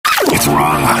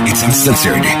raw, it's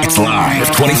uncensored, it's live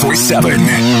 24/7.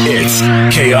 It's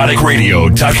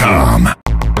chaoticradio.com.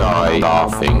 Die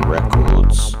Laughing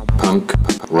Records Punk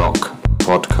Rock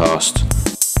Podcast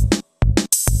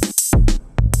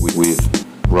with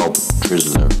Rob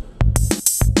Trisler.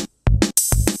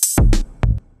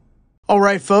 All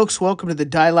right, folks, welcome to the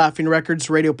Die Laughing Records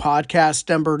radio podcast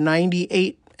number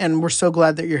 98, and we're so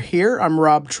glad that you're here. I'm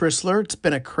Rob Trisler. It's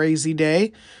been a crazy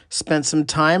day. Spent some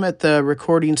time at the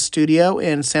recording studio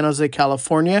in San Jose,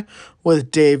 California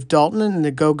with Dave Dalton and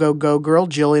the Go Go Go girl,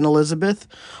 Jillian Elizabeth,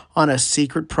 on a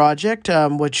secret project,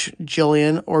 which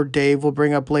Jillian or Dave will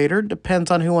bring up later. Depends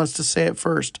on who wants to say it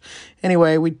first.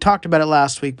 Anyway, we talked about it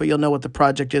last week, but you'll know what the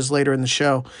project is later in the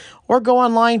show. Or go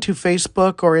online to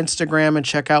Facebook or Instagram and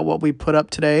check out what we put up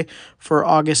today for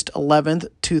August 11th,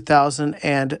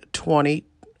 2020.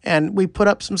 And we put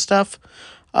up some stuff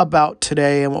about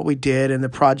today and what we did and the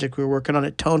project we were working on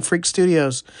at Tone Freak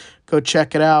Studios. Go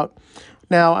check it out.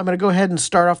 Now, I'm going to go ahead and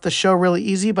start off the show really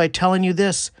easy by telling you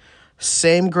this.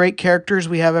 Same great characters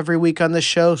we have every week on this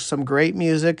show, some great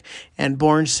music, and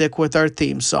Born Sick with our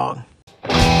theme song.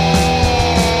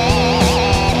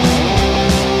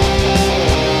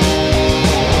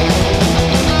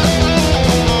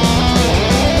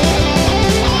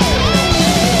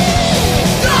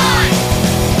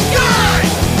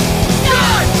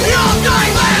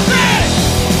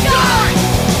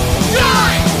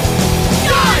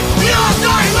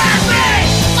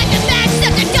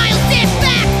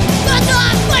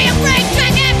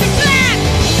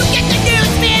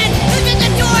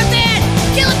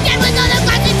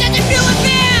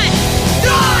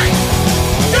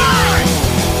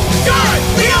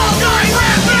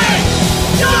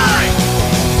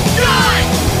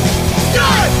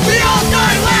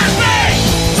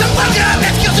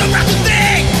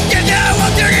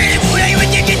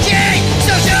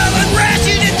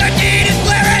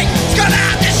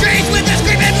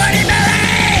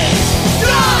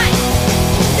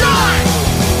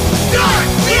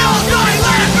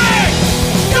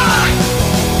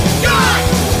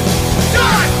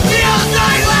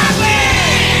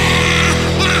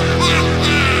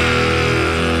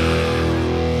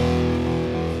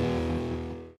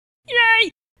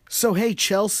 So hey,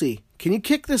 Chelsea, can you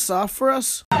kick this off for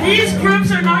us? These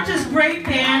groups are not just great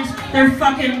bands, they're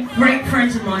fucking great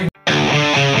friends of mine.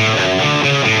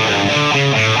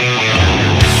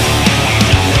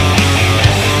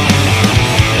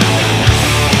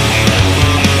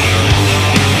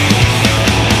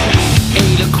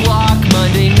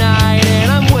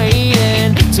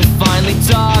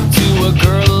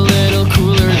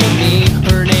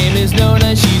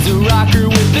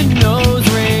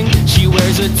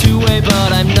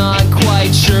 But I'm not quite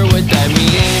sure what that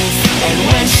means. And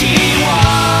when she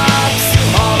walks,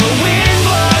 all the wind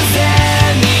blows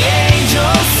and the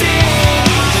angels sing.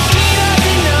 But she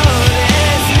doesn't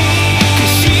notice me,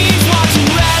 'cause she's watching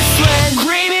wrestling,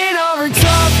 screaming over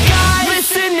tough guys,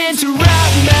 listening to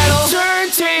rap metal,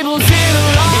 turntables in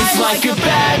her eyes. It's like a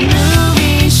bad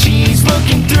movie, she's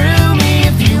looking through me.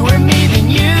 If you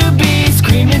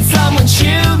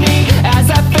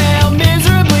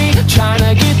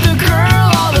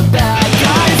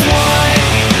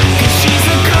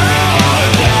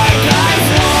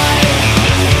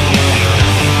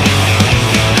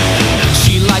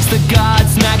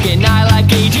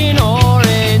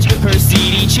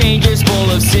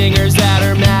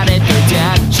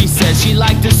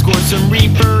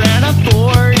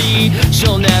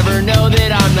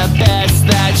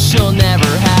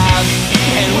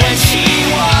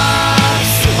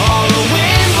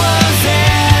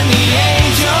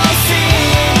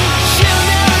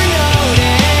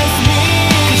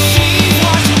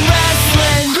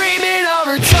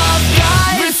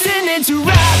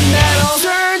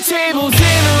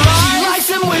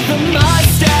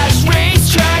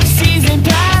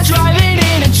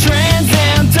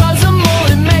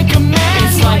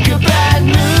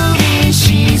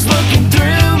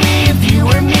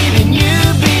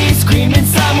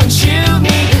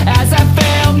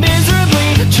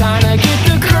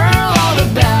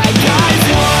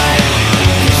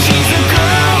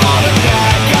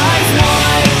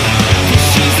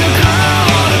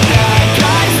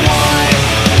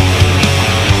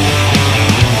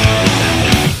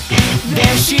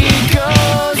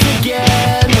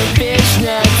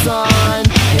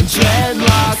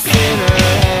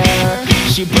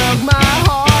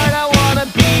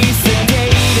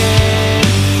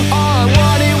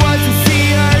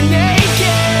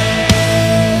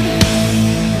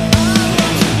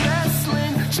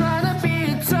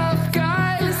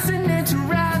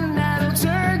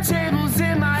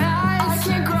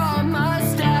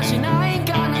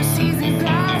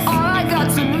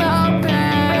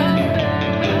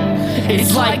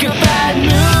It's like a bad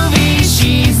movie,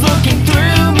 she's looking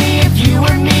through me. If you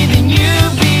were me, then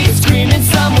you'd be screaming,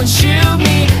 someone shoot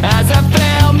me. As I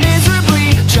fail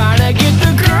miserably, trying to get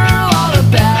the girl all the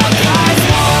bad guys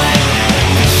want.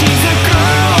 'Cause she's a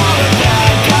girl all the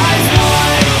bad guys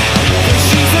want. 'Cause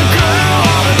she's a girl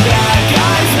all the bad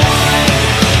guys want.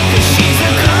 'Cause she's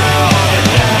a girl all the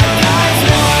bad guys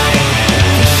want.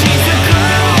 'Cause she's a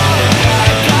girl all the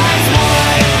bad guys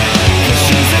want. 'Cause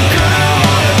she's a girl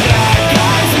all the bad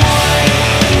guys want.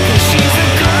 'Cause she's a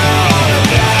girl all the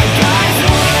bad guys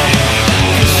want.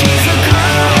 'Cause she's a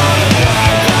girl all the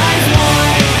bad guys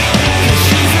want. 'Cause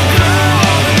she's a girl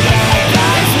all the bad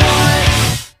guys want.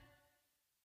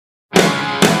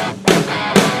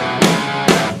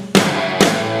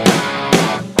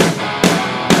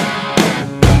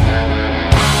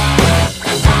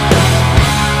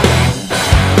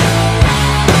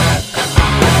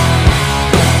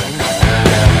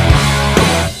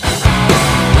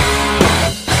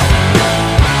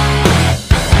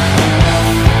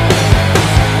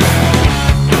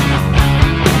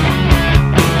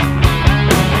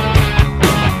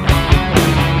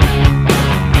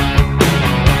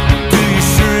 Do you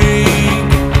shrink?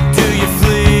 Do you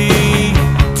flee?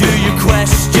 Do you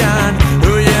question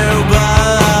who you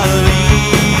believe?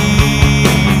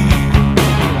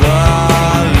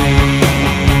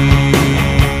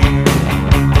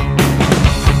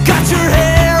 Got your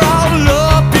hair all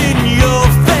up in your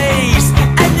face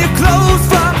and your clothes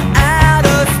from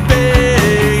outer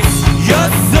space.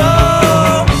 You're so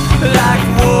like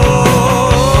whoa.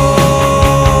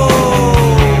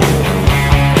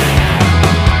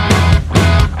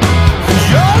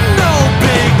 You're no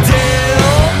big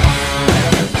deal.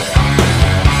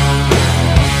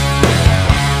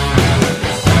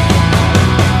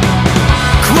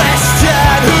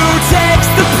 Question who takes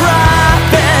the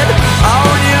profit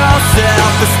on your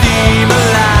self-esteem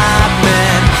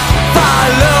alignment.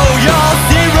 Follow your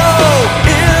zero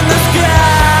in the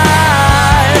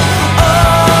sky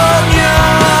on your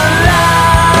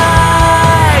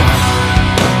life.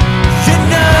 You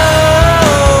know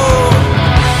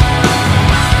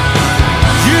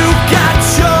you got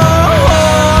your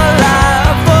whole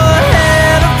life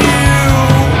ahead of you.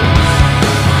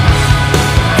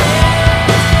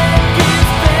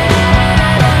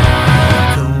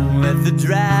 Don't let the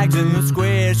drags and the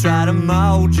squares try to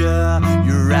mold ya.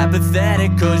 You're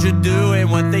apathetic cause you're doing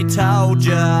what they told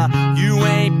ya. You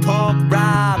ain't punk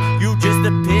rock, you just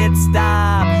a pit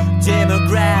stop.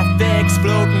 Demographics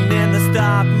floating in the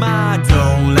stock market.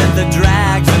 Don't let the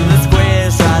drags and the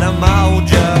squares try to mold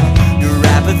ya. You're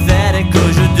apathetic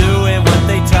cause you're doing what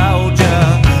they told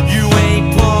ya. You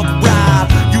ain't punk rock,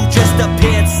 you just a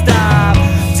pit stop.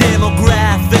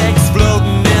 Demographics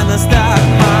floating in the stock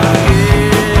market.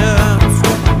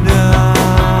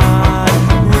 Not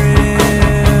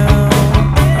real.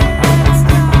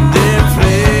 They're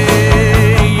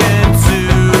playing to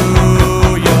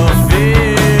your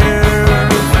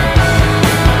fears.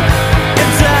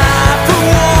 And I, for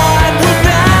one, will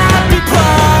not be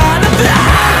part of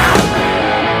that.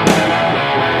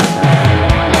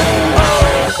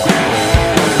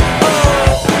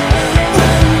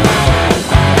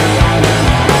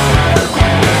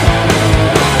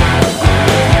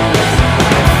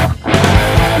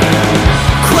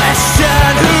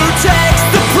 Question who takes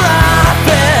the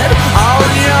profit on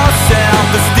your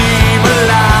self-esteem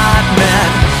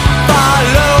alignment.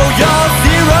 Follow your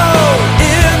zero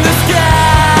in the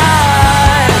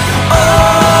sky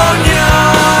on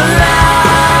your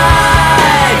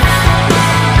life.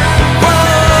 Whoa,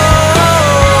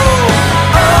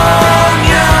 on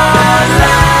your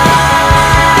life.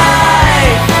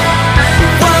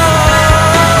 Whoa,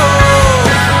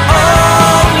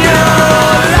 on your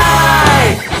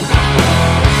life.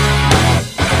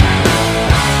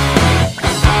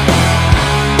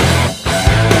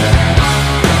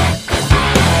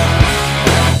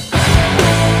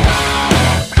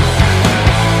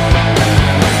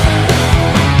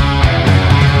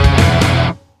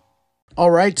 All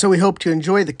right, so we hope you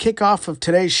enjoy the kickoff of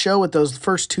today's show with those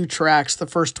first two tracks. The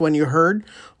first one you heard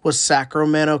was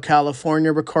Sacramento,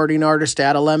 California recording artist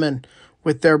Ada Lemon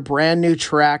with their brand new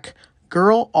track,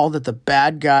 Girl, All That the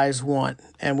Bad Guys Want.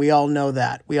 And we all know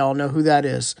that. We all know who that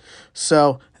is.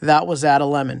 So that was Ada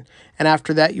Lemon. And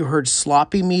after that, you heard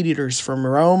Sloppy Meat Eaters from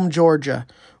Rome, Georgia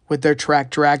with their track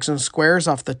Drags and Squares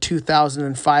off the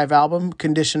 2005 album,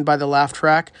 Conditioned by the Laugh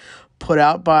Track, put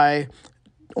out by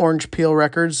Orange Peel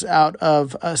Records out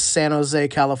of San Jose,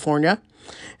 California.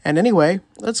 And anyway,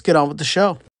 let's get on with the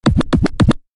show.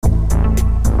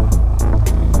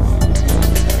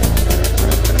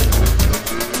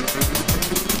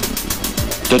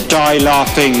 The Die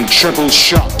Laughing Triple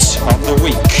Shot of the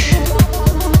Week.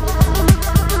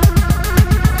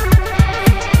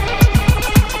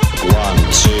 One,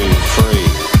 two, three.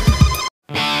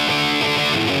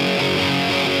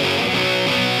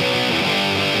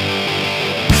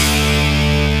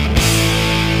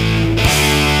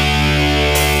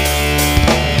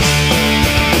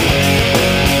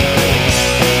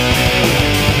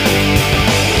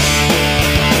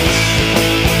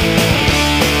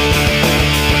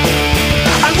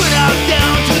 I went out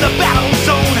down to the battle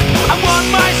zone.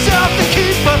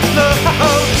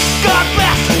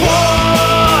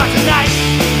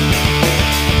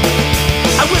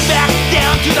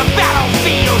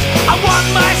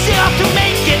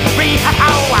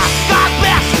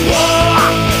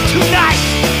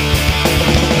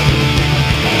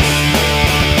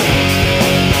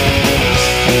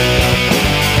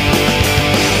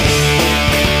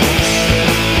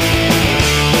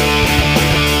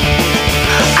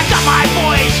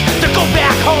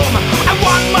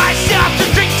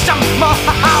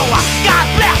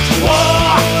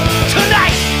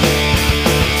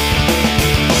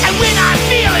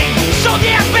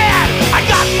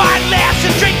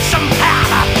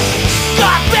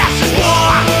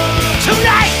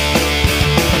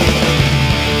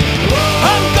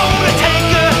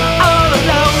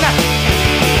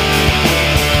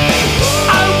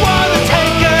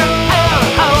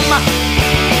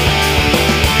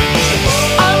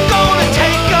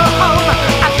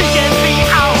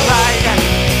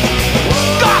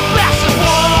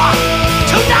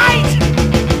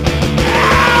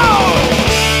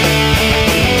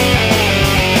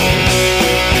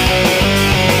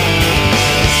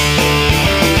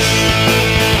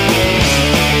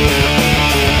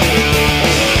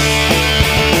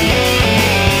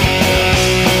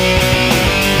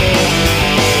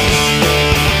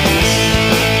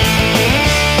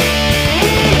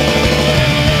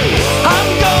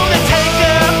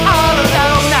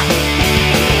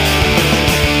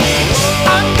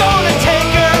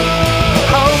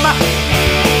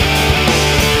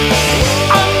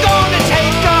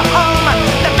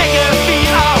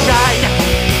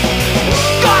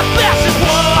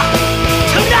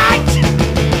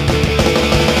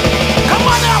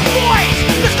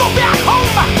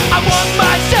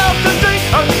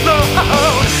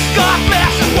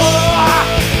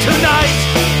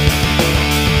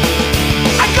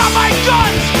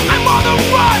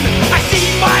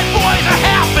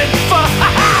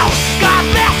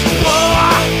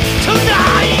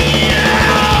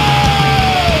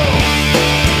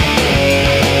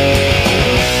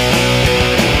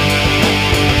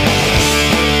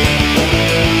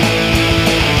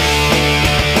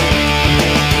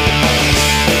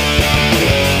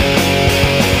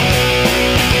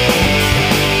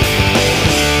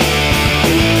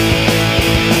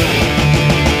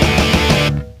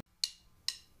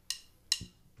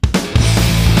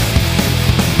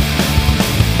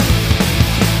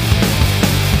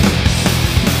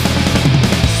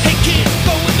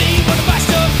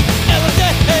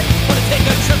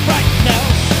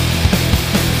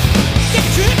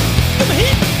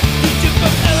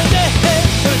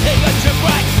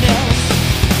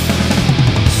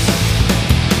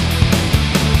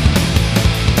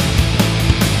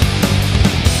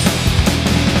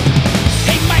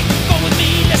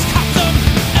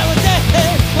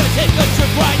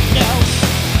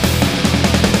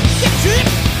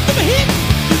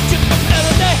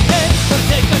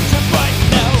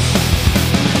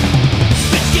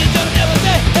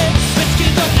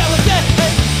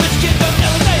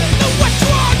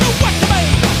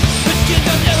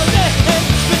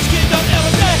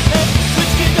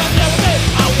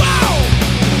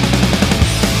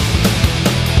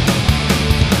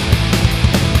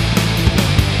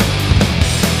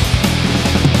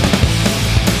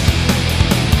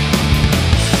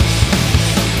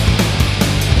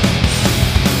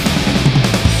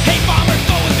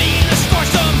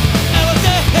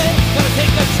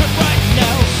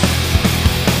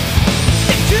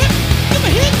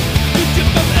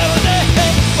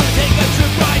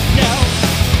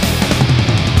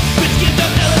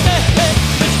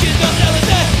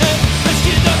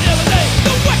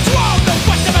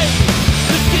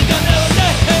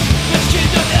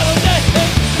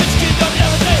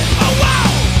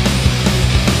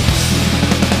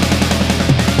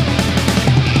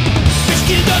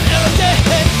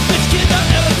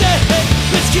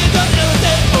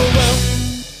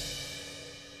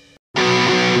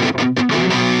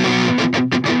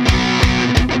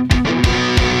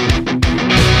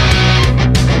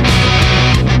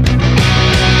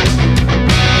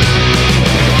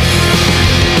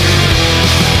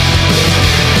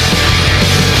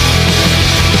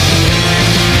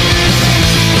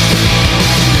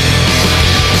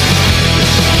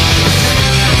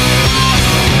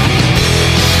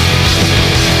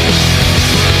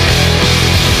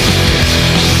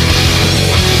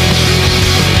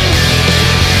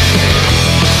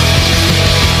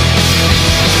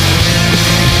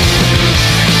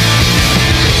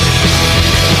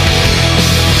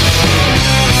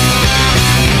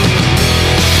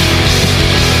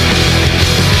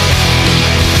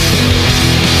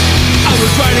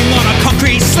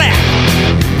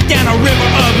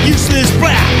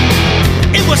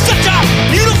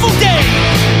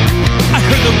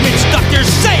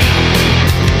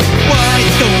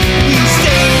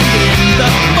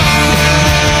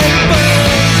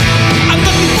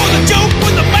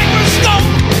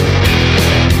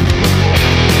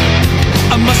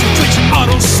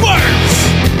 throttle swerves.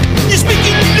 You're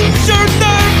speaking, you lose your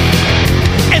nerve.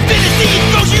 Infinity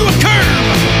throws you a curve.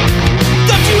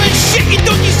 Dumps you in shit you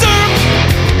don't deserve.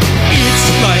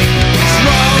 It's like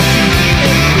drowning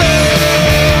in blood.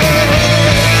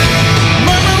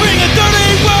 Murmuring a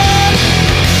dirty word.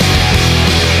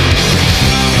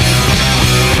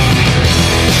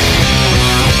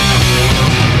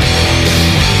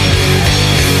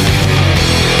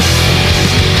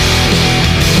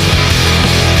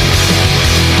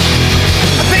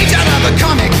 A page out of a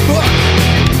comic book.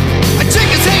 A chick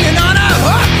is hanging on a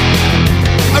hook.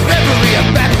 A reverie of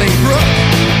battling brook.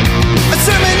 A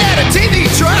sermon at a TV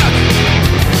truck.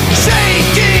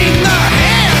 Shaking the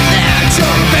hand that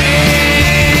you're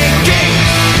banking.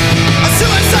 A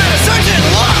suicide, a surgeon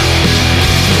look.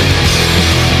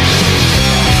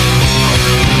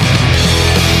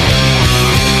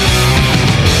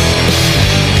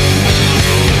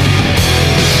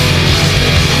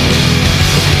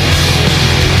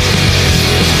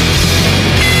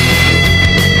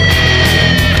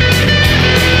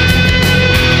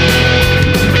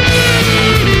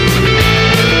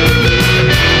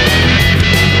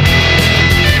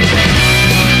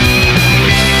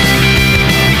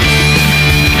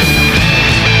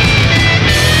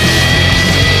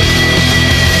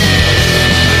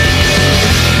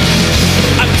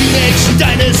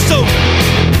 Dinosaur,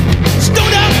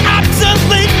 stoned out,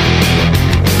 obsolete.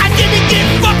 I didn't get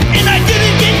fucked and I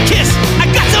didn't get kissed. I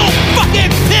got so fucking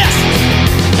pissed.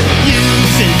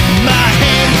 Using my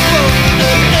handful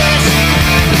of ass.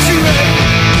 True.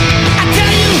 I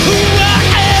tell you who I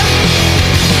am.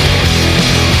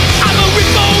 I'm a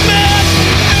Repo Man.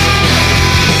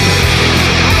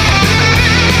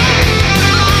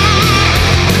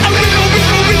 A Repo Man. A Repo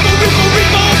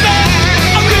Man.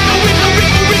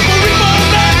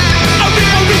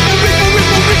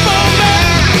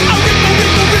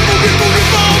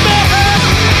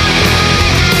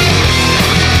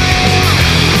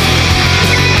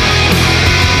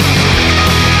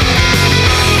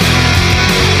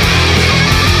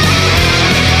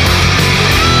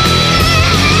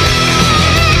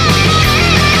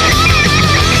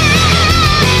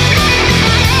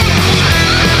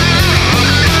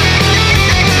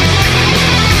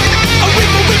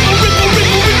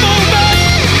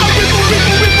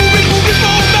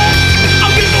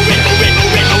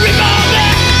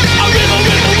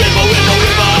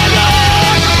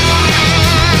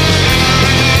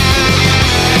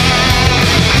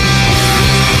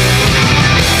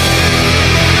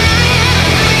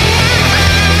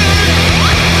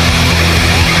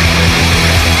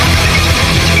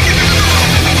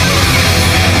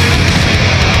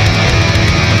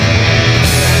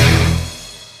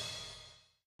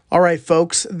 All right,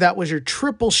 folks, that was your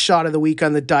triple shot of the week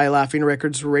on the Die Laughing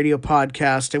Records radio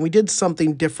podcast, and we did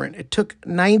something different. It took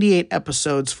 98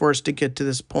 episodes for us to get to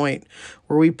this point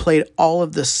where we played all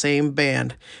of the same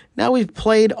band. Now we've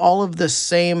played all of the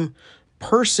same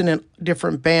person in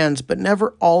different bands, but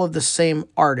never all of the same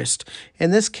artist.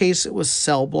 In this case, it was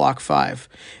Cell Block 5,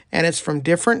 and it's from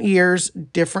different years,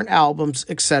 different albums,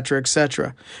 etc.,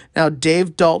 etc. Now,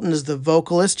 Dave Dalton is the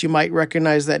vocalist. You might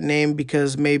recognize that name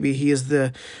because maybe he is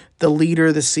the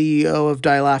leader, the CEO of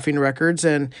Die Laughing Records,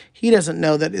 and he doesn't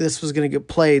know that this was going to get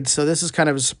played, so this is kind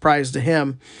of a surprise to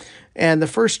him. And the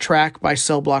first track by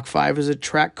Cell Block 5 is a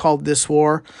track called This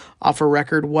War off a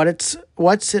record, What's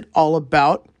It All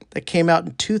About, that came out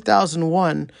in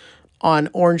 2001 on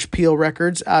Orange Peel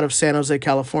Records out of San Jose,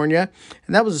 California.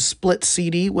 And that was a split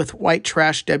CD with White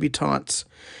Trash Debutantes.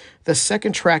 The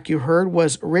second track you heard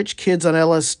was Rich Kids on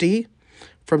LSD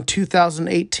from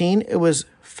 2018. It was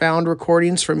found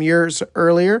recordings from years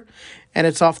earlier, and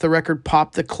it's off the record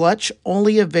Pop the Clutch,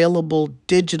 only available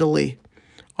digitally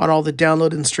on all the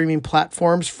download and streaming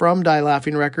platforms from Die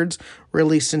Laughing Records,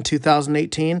 released in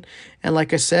 2018. And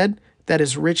like I said, that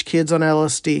is Rich Kids on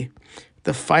LSD.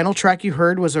 The final track you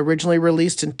heard was originally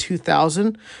released in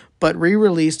 2000, but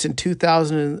re-released in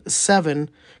 2007,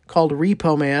 called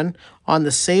Repo Man on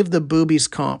the Save the Boobies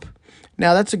comp.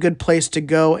 Now that's a good place to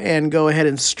go and go ahead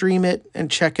and stream it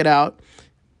and check it out,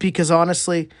 because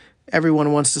honestly,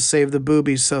 everyone wants to save the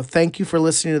boobies. So thank you for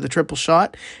listening to The Triple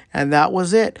Shot, and that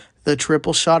was it, the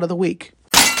Triple Shot of the Week.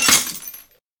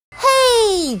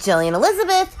 Hey, Jillian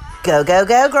Elizabeth, go, go,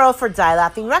 go girl for Die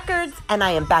Laughing Records, and I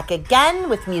am back again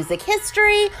with music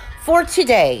history for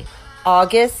today,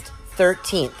 August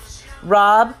 13th.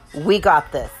 Rob, we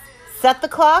got this. Set the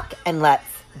clock and let's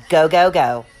go, go,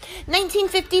 go.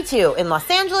 1952, in Los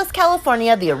Angeles,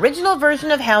 California, the original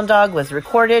version of Hound Dog was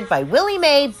recorded by Willie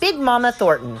Mae Big Mama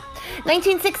Thornton.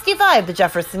 1965, the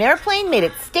Jefferson Airplane made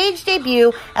its stage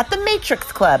debut at the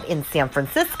Matrix Club in San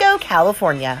Francisco,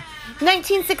 California.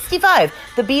 1965,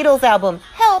 the Beatles' album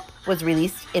Help was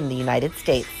released in the United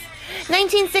States.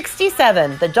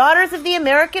 1967, the Daughters of the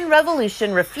American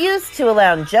Revolution refused to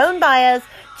allow Joan Baez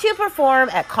to perform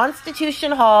at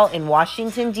Constitution Hall in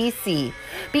Washington, D.C.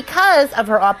 because of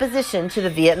her opposition to the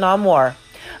Vietnam War.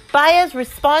 Baez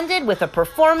responded with a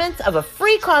performance of a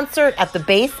free concert at the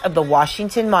base of the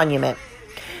Washington Monument.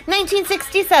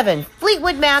 1967,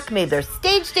 Fleetwood Mac made their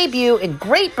stage debut in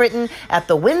Great Britain at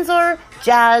the Windsor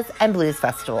Jazz and Blues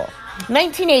Festival.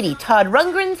 1980, Todd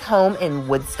Rundgren's home in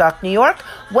Woodstock, New York,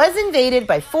 was invaded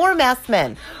by 4 masked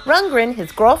men. Rundgren,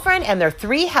 his girlfriend, and their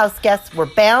 3 house guests were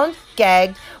bound,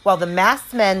 gagged, while the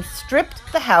masked men stripped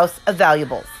the house of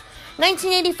valuables.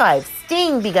 1985,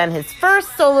 Sting began his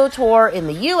first solo tour in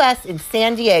the U.S. in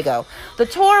San Diego. The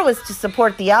tour was to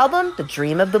support the album The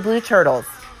Dream of the Blue Turtles.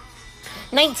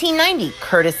 1990,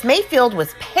 Curtis Mayfield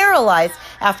was paralyzed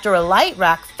after a light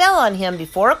rack fell on him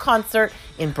before a concert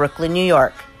in Brooklyn, New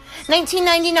York.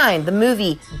 1999, the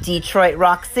movie Detroit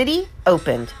Rock City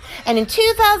opened. And in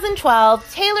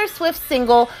 2012, Taylor Swift's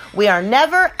single, We Are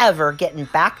Never Ever Getting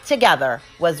Back Together,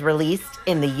 was released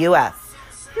in the U.S.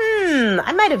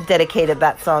 I might have dedicated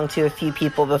that song to a few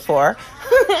people before.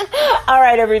 All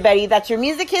right, everybody, that's your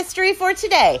music history for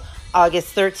today,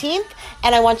 August 13th.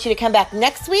 And I want you to come back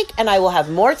next week, and I will have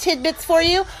more tidbits for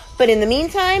you. But in the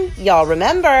meantime, y'all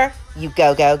remember, you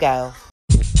go, go, go.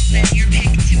 Send your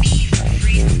pick to me for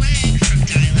free swag from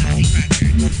Die Laughing Records.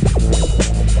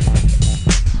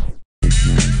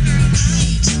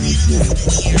 Hi, Juliana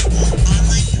Elizabeth here.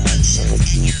 Online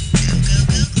promotions and your go, go,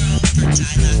 go girl for Die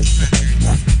Laughing Records.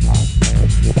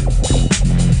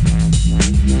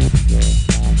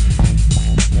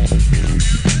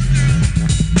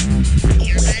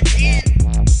 Earbuds in.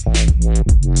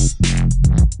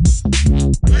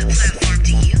 What platform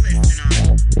do you listen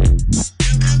on? Go, go,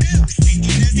 go. Send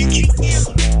in those entries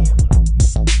now.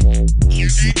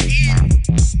 Earbuds in.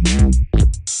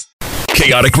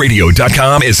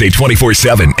 ChaoticRadio.com is a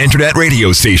 24/7 internet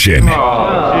radio station.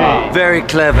 Very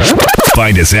clever.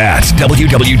 Find us at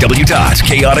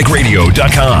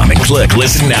www.chaoticradio.com and click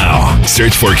listen now.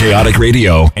 Search for Chaotic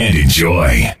Radio and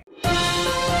enjoy.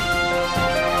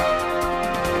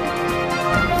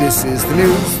 This is the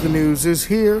news. The news is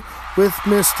here with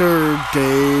Mr.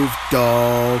 Dave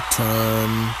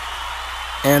Dalton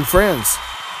and friends.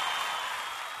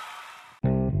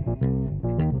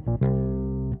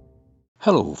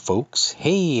 Hello, folks.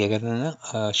 Hey, I got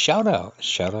a shout out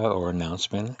or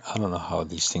announcement. I don't know how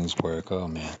these things work. Oh,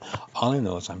 man. All I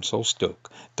know is I'm so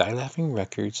stoked. Die Laughing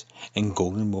Records and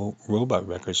Golden Robot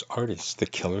Records artists, The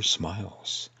Killer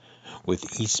Smiles,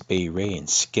 with East Bay Ray and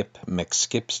Skip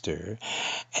McSkipster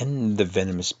and the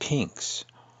Venomous Pinks,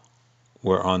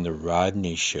 were on the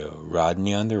Rodney Show,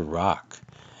 Rodney on the Rock.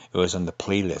 It was on the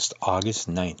playlist August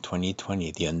 9th,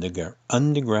 2020, the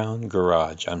Underground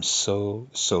Garage. I'm so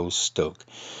stoked.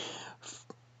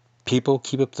 People,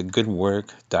 keep up the good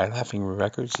work. Die Laughing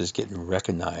Records is getting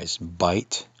recognized.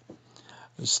 Bite,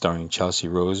 starring Chelsea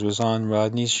Rose, was on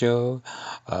Rodney's show.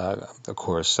 Of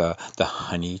course, the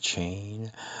Honey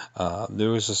Chain.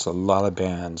 There was just a lot of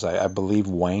bands. I believe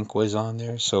Wank was on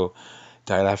there. So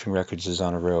Die Laughing Records is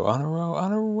on a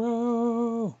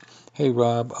row. Hey,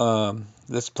 Rob,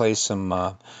 let's play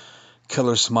some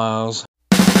Killer Smiles.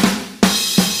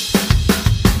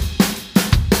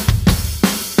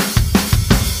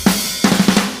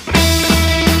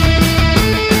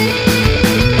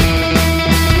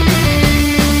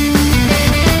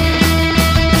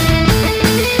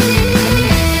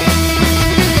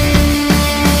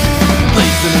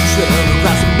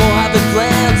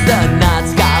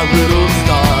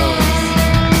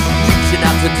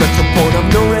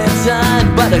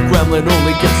 But a gremlin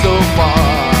only gets so far.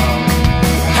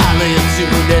 Highly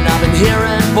attuned and I've been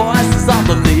hearing voices on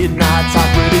the late night talk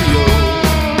radio.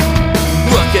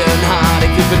 Working hard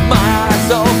and keeping my eyes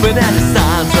open and the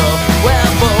signs of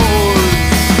werewolves.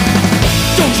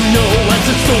 Don't you know as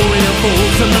the story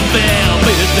unfolds and the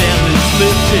velvet veil is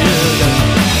lifted?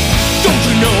 Don't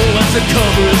you know as the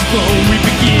cover is blown we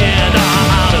begin our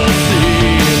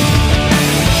odyssey?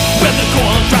 When the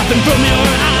corn's dropping from your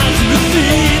eyes you can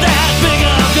see that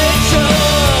bigger picture.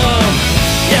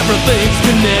 Everything's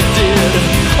connected,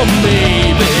 or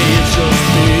maybe it's just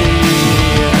me.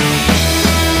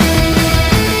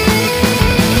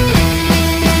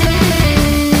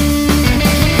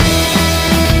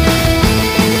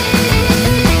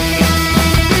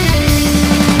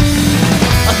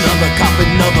 Another coffin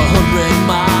of 100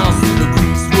 miles through the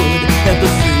greasewood and the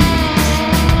siege.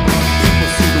 People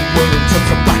see the world turn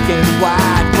to black and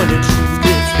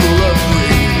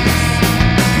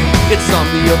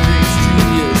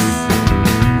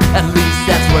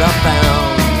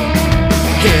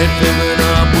Head filling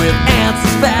up with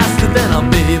answers faster than I'm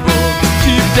able to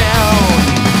keep down.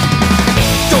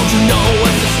 Don't you know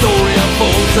as the story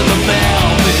unfolds and the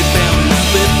velvet veil is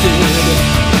lifted?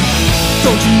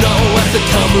 Don't you know as the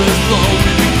tumblers flow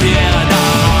we begin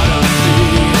our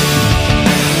odyssey?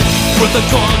 With the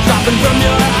corn dropping from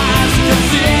your eyes, you can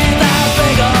see that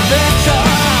bigger picture.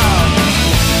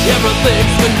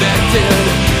 Everything's connected,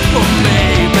 or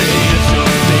maybe it's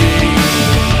just me.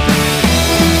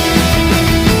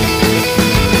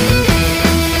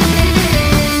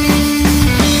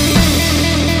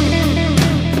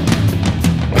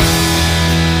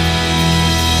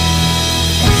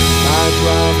 I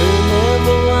drive in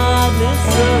the wildest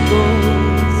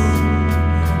circles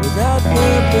without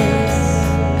purpose.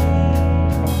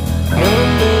 And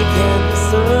they can't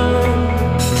discern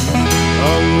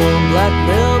on the black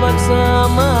mailbox on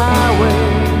the highway.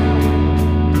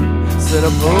 Sent a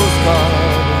postcard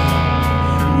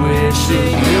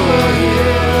wishing you were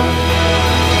here.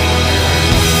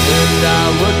 And I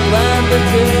would gladly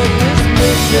take this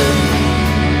mission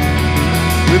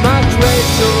with my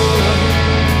Rachel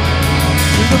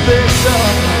to the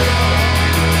bishop.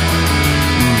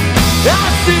 I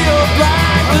see your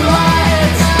black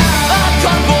lights, a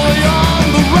convoy on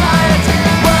the right.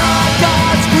 Where our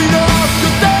God's green up,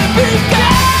 could they be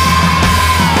going?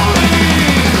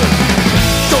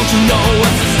 Don't you know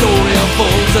as the story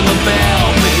unfolds and the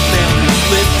velvet veil is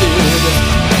lifted?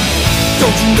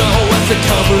 Don't you know as the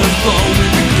covers blow we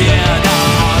begin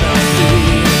our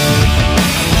odyssey?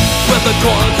 With the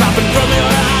corn dropping from your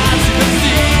eyes, you can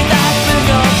see that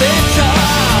bigger picture.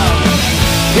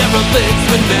 Everything's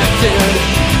connected,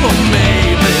 or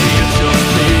maybe it's just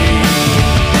me.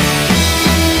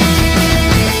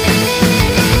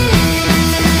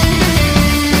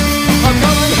 I'm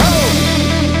coming home.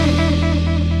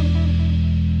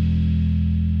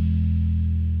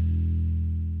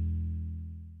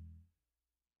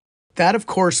 That, of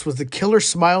course, was the Killer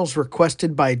Smiles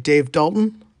requested by Dave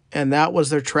Dalton, and that was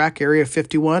their track Area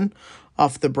 51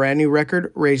 off the brand new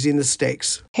record Raising the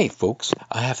Stakes. Hey folks,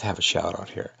 I have to have a shout out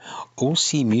here.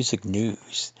 OC Music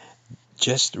News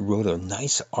just wrote a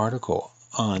nice article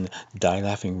on Die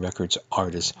Laughing Records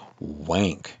artist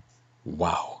Wank.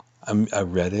 Wow. I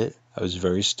read it. I was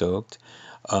very stoked.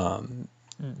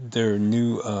 Their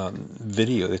new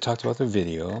video, they talked about their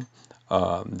video,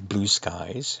 Blue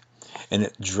Skies, and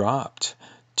it dropped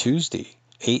Tuesday,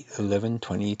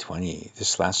 8/11/2020,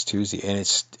 this last Tuesday, and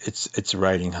it's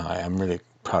riding high. I'm really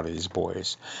proud of these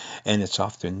boys, and it's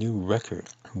off their new record,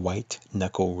 White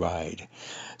Knuckle Ride.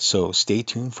 So stay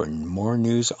tuned for more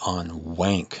news on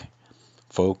Wank,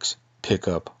 folks. Pick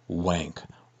up Wank,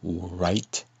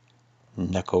 White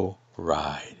Knuckle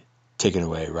Ride. Take it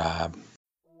away, Rob.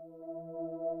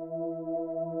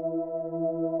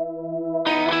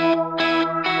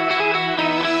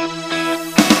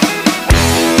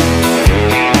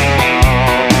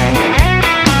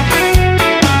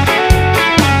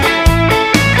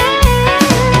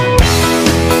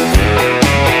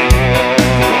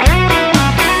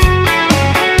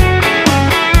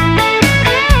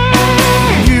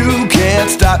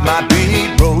 Stop my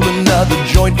beat, roll another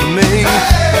joint for me.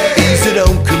 Easy,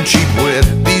 don't come cheap with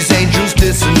these angels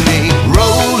dissing me.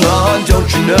 Roll on,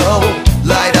 don't you know?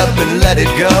 Light up and let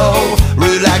it go.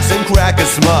 Relax and crack a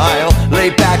smile. Lay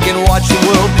back and watch the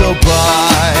world go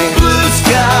by. Blue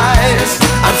skies,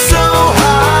 I'm so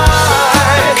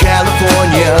high.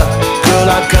 California, girl,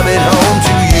 I'm coming home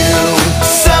to you.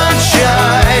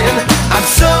 Sunshine, I'm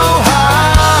so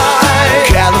high.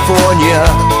 California,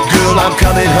 girl, I'm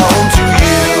coming home to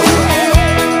you.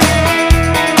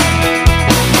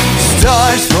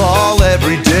 Stars fall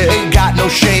every day, got no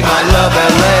shame, I love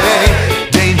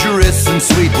LA. Dangerous and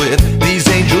sweet with these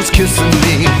angels kissing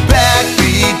me.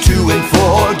 Backbeat 2 and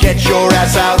 4, get your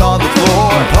ass out on the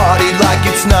floor. Party like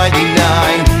it's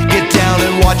 99, get down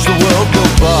and watch the world go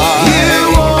by.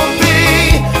 You won't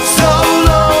be so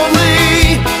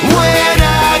lonely when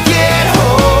I get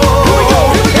home. Here we go,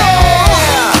 here we go.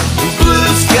 Yeah.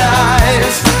 Blue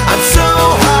skies, I'm so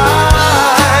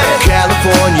high.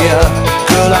 California,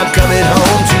 girl, I'm coming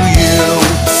home to you.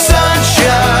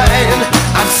 Sunshine,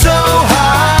 I'm so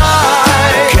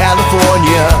high.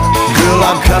 California, girl,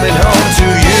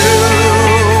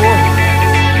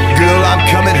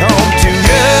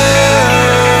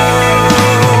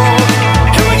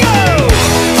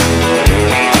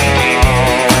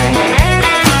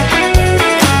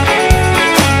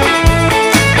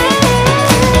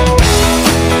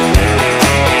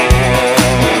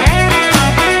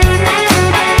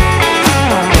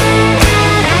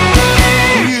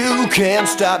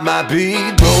 stop my beat.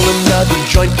 Roll another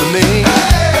joint for me.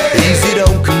 Easy,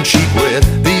 don't come cheap with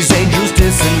these angels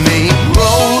dissing me.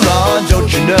 Roll on, don't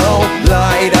you know?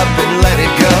 Light up and let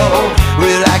it go.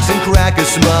 Relax and crack a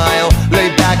smile. Lay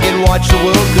back and watch the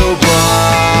world go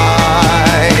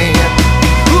by.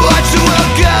 Watch the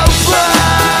world go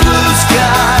by. Blue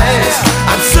skies,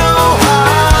 I'm so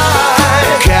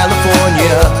high.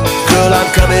 California, girl, I'm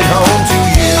coming home to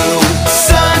you.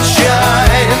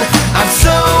 Sunshine, I'm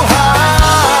so high.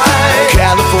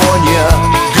 California,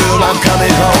 girl, I'm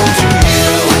coming home to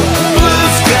you. Blue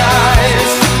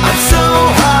skies, I'm so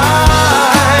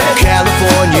high.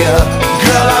 California,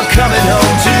 girl, I'm coming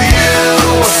home to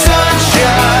you.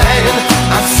 Sunshine,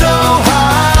 I'm so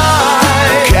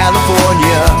high.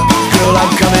 California, girl,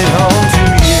 I'm coming home to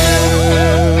you.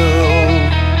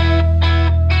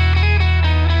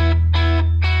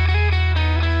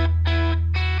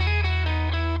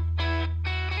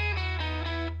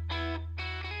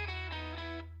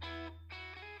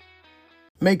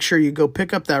 Make sure you go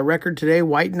pick up that record today,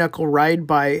 White Knuckle Ride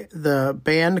by the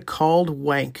band called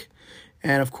Wank.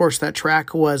 And of course, that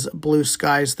track was Blue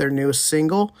Skies, their newest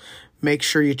single. Make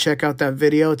sure you check out that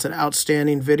video. It's an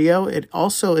outstanding video. It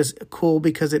also is cool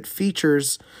because it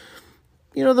features,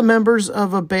 the members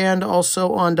of a band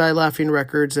also on Die Laughing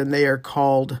Records, and they are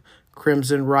called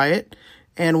Crimson Riot.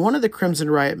 And one of the Crimson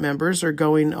Riot members are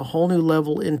going a whole new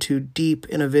level into deep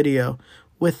in a video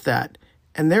with that.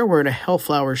 And they're wearing a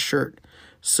Hellflowers shirt.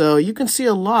 So you can see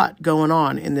a lot going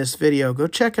on in this video. Go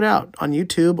check it out on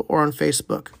YouTube or on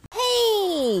Facebook.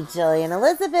 Hey, Jillian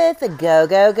Elizabeth, a go,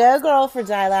 go, go girl for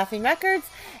Die Laughing Records.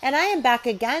 And I am back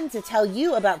again to tell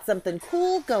you about something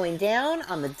cool going down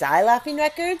on the Die Laughing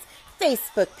Records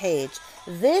Facebook page.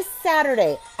 This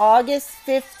Saturday, August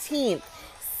 15th,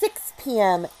 6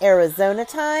 p.m. Arizona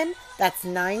time. That's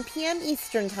 9 p.m.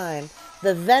 Eastern time.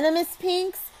 The Venomous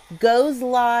Pinks goes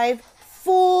live,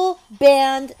 full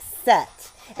band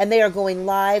set. And they are going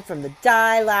live from the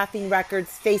Die Laughing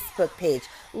Records Facebook page.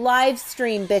 Live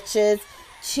stream, bitches.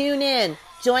 Tune in.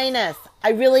 Join us.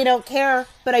 I really don't care,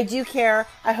 but I do care.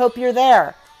 I hope you're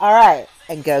there. All right.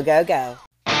 And go, go, go.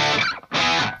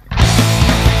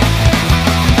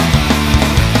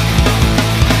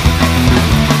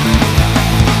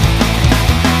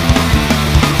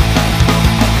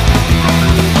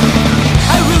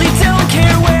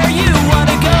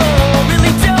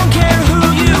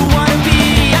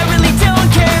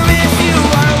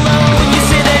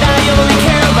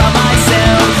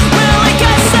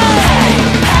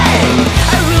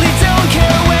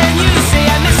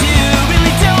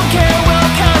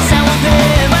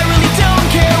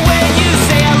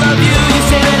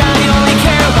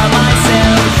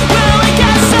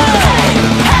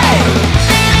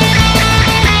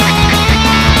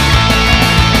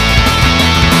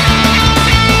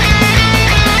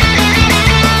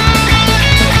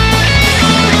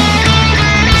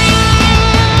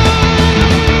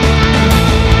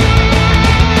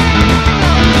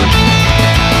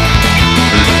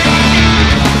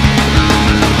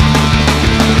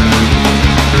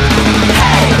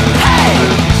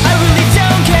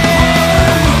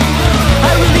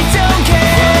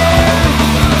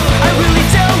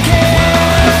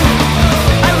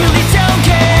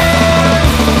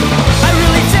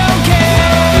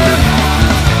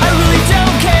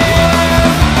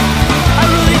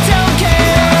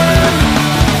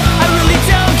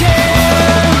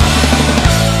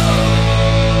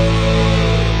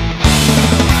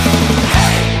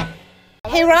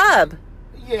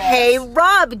 Hey,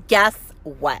 Rob, guess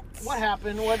what? What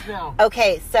happened? What now?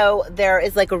 Okay, so there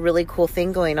is like a really cool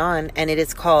thing going on, and it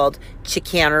is called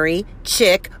Chicanery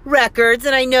Chick Records,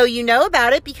 and I know you know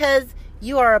about it because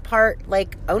you are a part,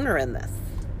 owner in this.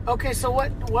 Okay, so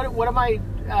what am I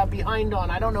behind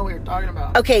on? I don't know what you're talking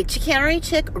about. Okay, Chicanery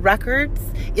Chick Records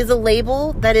is a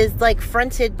label that is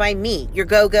fronted by me, your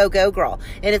go, go, go girl.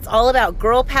 And it's all about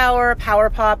girl power, power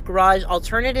pop, garage,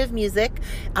 alternative music.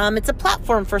 It's a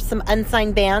platform for some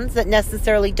unsigned bands that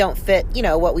necessarily don't fit,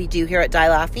 what we do here at Die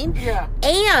Laughing. Yeah.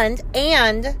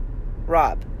 And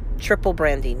Rob, triple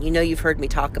branding. You've heard me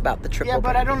talk about the triple branding.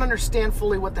 Yeah, but I don't understand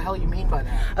fully what the hell you mean by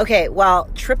that. Okay, well,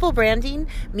 triple branding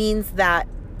means that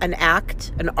an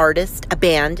act, an artist, a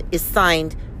band is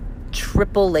signed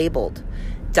triple labeled.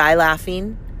 Die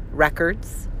Laughing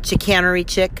Records, Chicanery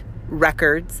Chick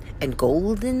Records, and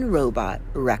Golden Robot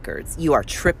Records. You are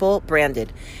triple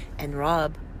branded. And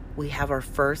Rob, we have our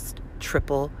first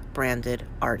triple branded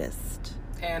artist.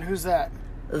 And who's that?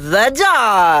 The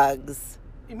Dogs.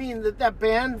 You mean that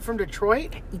band from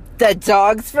Detroit? The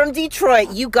Dogs from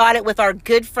Detroit. You got it with our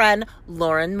good friend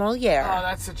Lauren Moliere. Oh,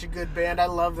 that's such a good band. I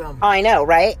love them. I know,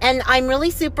 right? And I'm really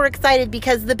super excited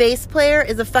because the bass player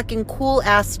is a fucking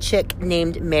cool-ass chick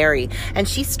named Mary. And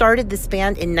she started this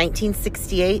band in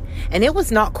 1968, and it was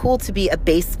not cool to be a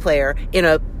bass player in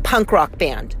a punk rock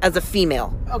band as a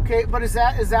female. Okay, but is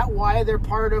that why they're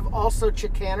part of also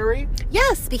Chicanery?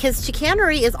 Yes, because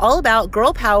Chicanery is all about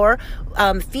girl power,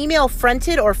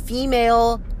 female-fronted or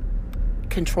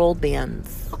female-controlled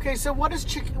bands. Okay, so what's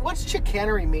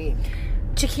Chicanery mean?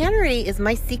 Chicanery is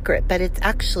my secret, but it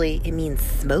means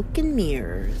smoke and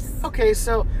mirrors. Okay,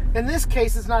 so in this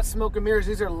case, it's not smoke and mirrors.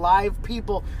 These are live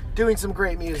people doing some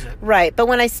great music. Right, but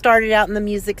when I started out in the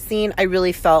music scene, I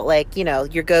really felt like,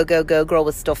 your go, go, go girl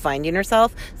was still finding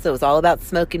herself. So it was all about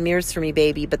smoke and mirrors for me,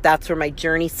 baby. But that's where my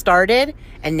journey started.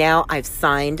 And now I've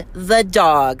signed the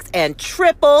Dogs and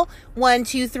Triple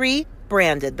 123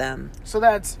 branded them. So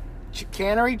that's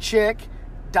Chicanery Chick,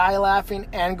 Die Laughing,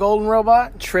 and Golden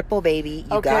Robot? Triple, baby.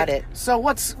 You got it. So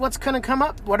what's going to come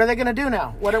up? What are they going to do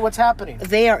now? What's happening?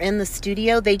 They are in the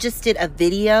studio. They just did a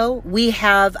video. We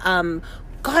have,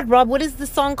 God, Rob, what is the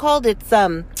song called? It's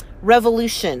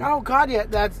Revolution. Oh, God, yeah. Is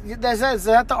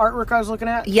that the artwork I was looking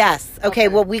at? Yes. Okay.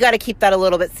 Well, we got to keep that a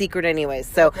little bit secret anyways.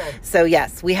 So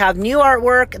yes, we have new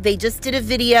artwork. They just did a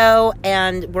video,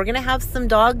 and we're going to have some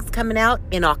dogs coming out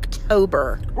in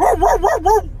October.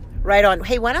 Right on.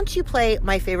 Hey, why don't you play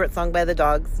my favorite song by the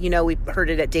Dogs? We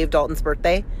heard it at Dave Dalton's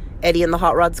birthday. Eddie and the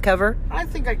Hot Rods cover. I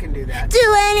think I can do that.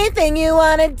 Do anything you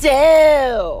want to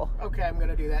do. Okay, I'm going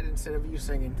to do that instead of you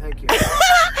singing. Thank you.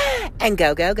 And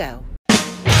go, go, go.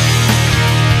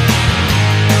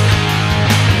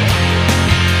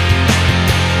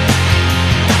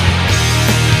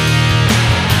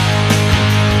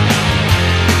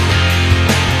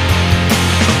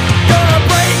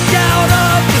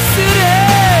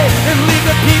 And leave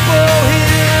the people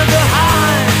here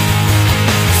behind.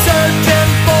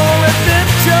 Searching for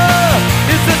adventure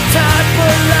is the type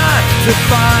of life to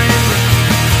find.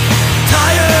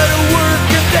 Tired of work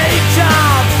and day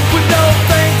job with no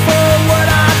thanks for what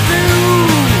I do.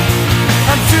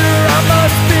 I'm sure I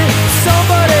must be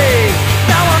somebody.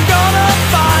 Now I'm gonna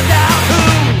find out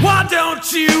who. Why don't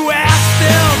you ask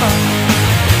them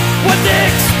what they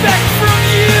expect from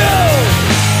you?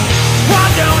 Why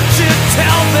don't you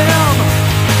tell them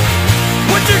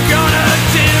what you're gonna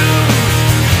do?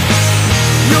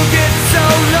 You'll get so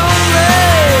lonely.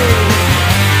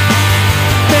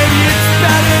 Maybe it's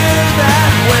better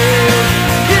that way.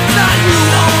 It's not you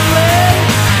only.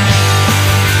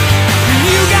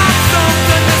 You got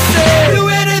something to say. Do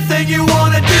anything you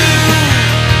wanna do.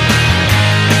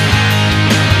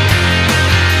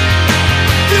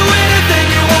 Do anything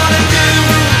you wanna do.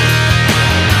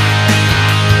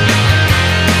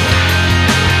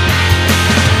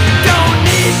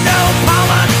 No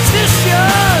politics.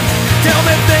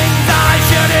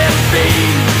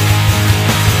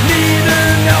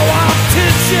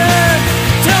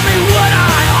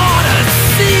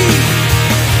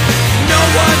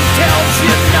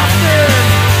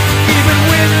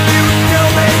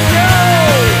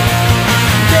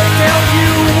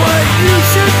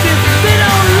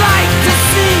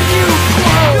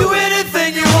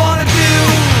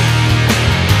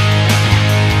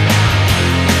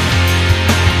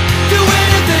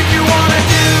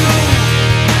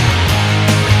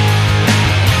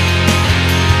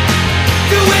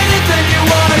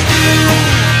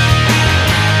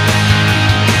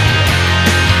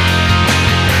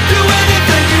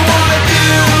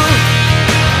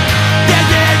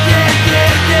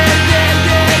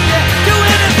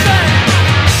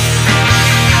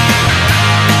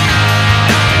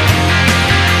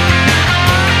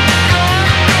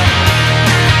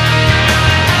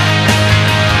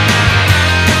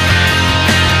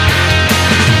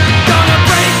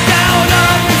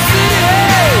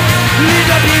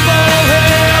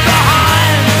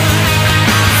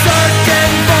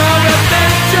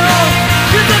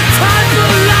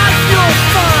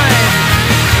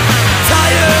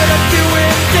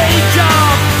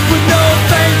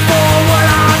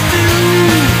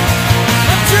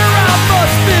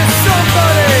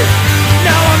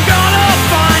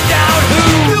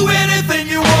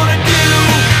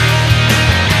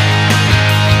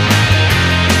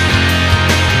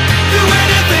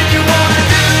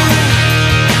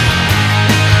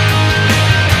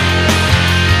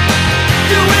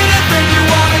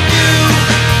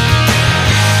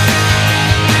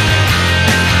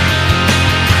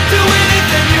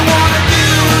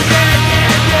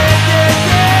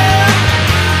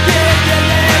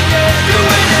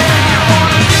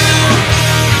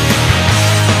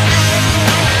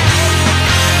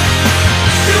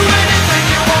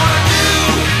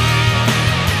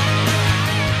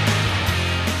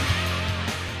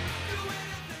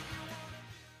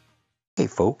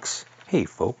 folks. Hey,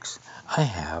 folks. I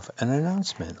have an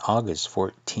announcement. August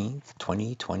 14th,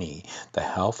 2020, the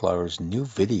Hellflowers' new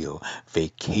video,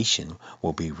 Vacation,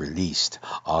 will be released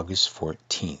August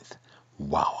 14th.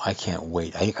 Wow, I can't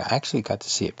wait. I actually got to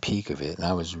see a peek of it, and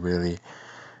I was really,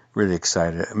 really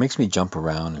excited. It makes me jump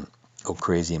around and go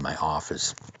crazy in my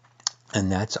office.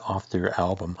 And that's off their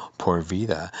album, Por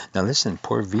Vida. Now listen,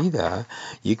 Por Vida,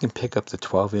 you can pick up the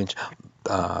 12-inch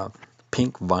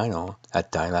pink vinyl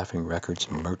at Die Laughing Records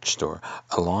merch store,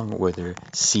 along with their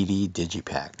CD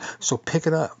digipack. So pick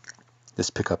it up. Let's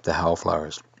pick up the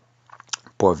Hellflowers.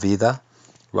 Por Vida.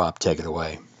 Rob, take it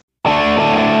away.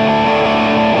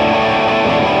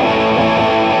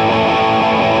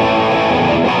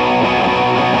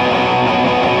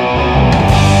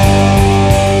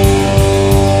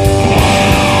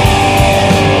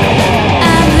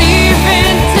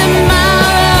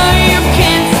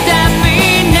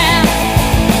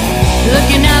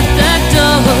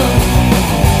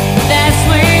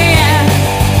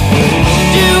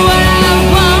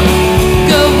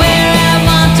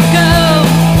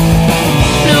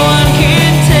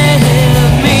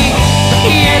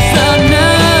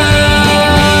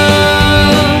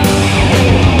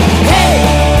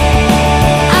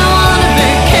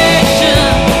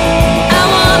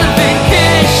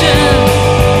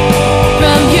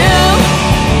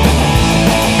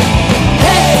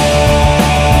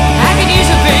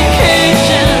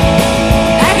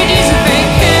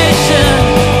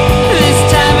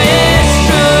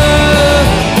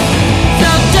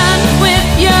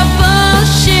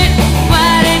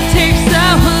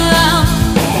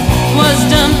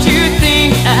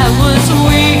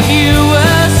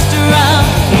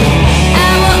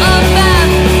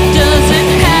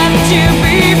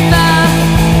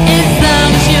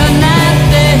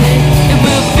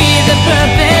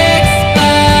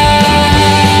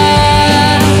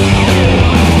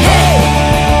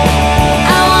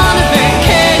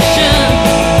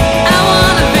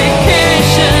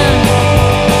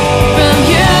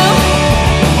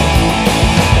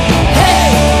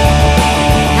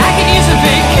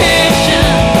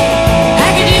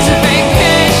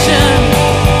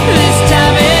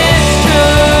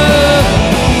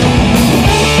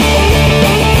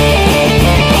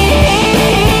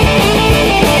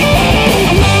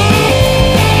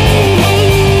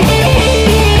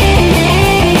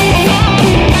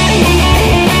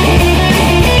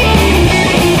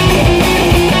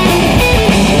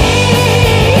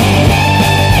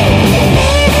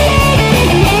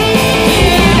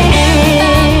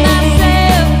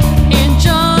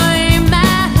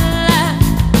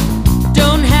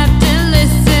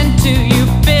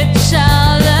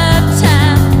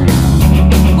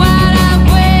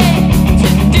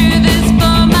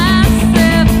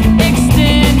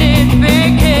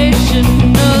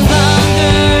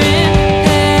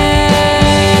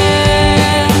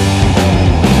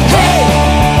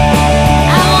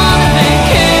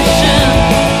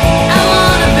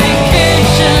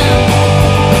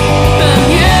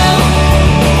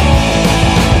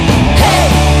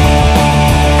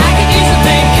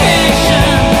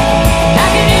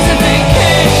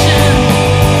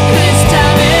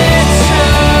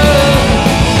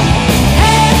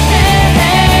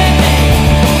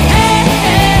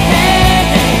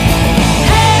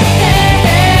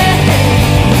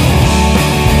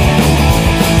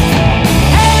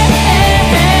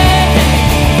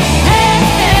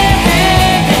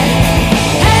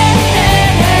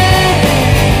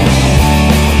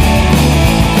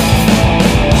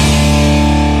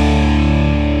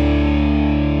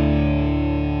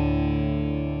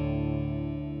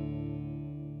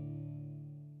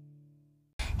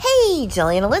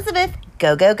 Jillian Elizabeth,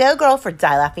 Go Go Go Girl for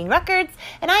Die Laughing Records,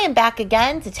 and I am back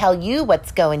again to tell you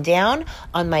what's going down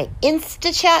on my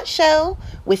Insta Chat show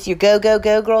with your Go Go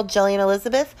Go Girl Jillian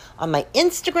Elizabeth on my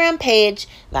Instagram page.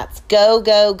 That's Go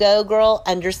Go Go Girl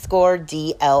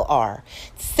 _DLR.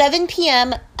 7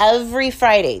 p.m. every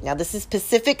Friday. Now this is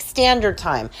Pacific Standard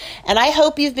Time, and I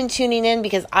hope you've been tuning in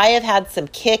because I have had some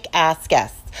kick-ass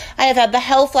guests. I have had the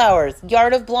Hellflowers,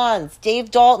 Yard of Blondes,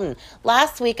 Dave Dalton.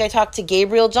 Last week I talked to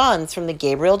Gabriel Johns from the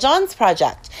Gabriel Johns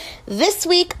Project. This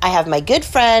week I have my good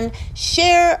friend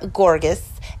Cher Gorgas,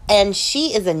 and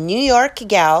she is a New York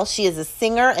gal. She is a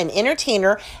singer and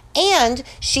entertainer, and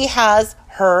she has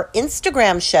her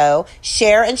Instagram show,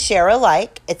 Share and Share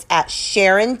Alike. It's at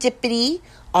Sharendipity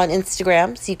on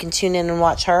Instagram, so you can tune in and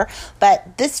watch her.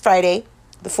 But this Friday,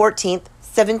 the 14th,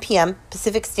 7 p.m.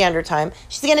 Pacific Standard Time.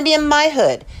 She's going to be in my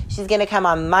hood. She's going to come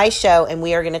on my show, and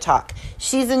we are going to talk.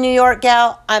 She's a New York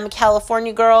gal. I'm a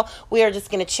California girl. We are just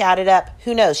going to chat it up.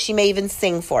 Who knows? She may even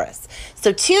sing for us.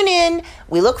 So tune in.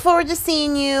 We look forward to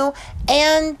seeing you.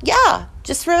 And yeah,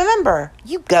 just remember,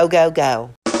 you go, go,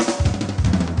 go.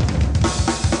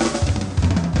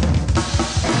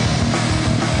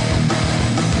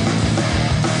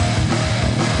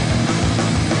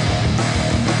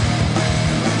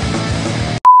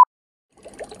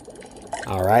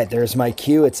 All right, there's my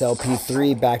cue. It's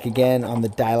LP3 back again on the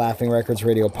Die Laughing Records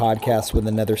radio podcast with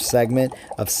another segment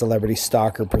of Celebrity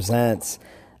Stalker Presents.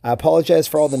 I apologize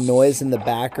for all the noise in the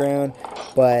background,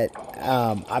 but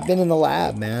I've been in the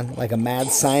lab, man, like a mad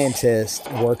scientist,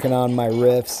 working on my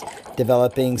riffs,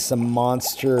 developing some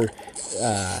monster,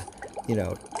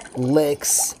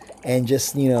 licks, and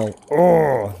just, letting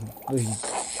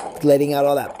out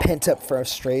all that pent-up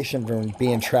frustration from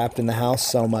being trapped in the house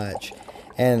so much.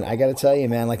 And I got to tell you,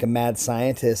 man, like a mad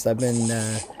scientist, I've been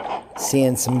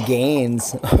seeing some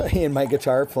gains in my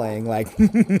guitar playing, like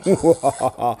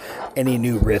any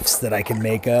new riffs that I can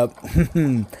make up.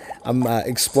 I'm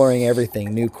exploring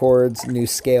everything, new chords, new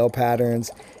scale patterns,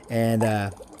 and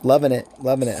loving it.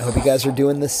 I hope you guys are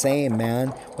doing the same, man.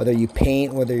 Whether you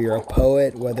paint, whether you're a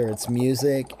poet, whether it's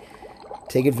music,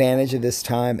 take advantage of this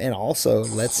time, and also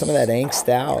let some of that angst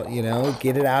out,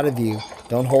 get it out of you.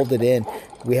 Don't hold it in.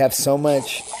 We have so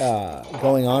much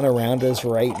going on around us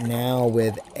right now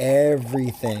with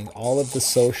everything, all of the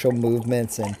social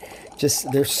movements, and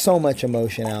just there's so much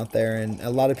emotion out there, and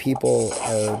a lot of people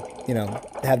are,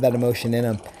 have that emotion in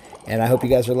them. And I hope you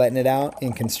guys are letting it out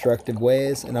in constructive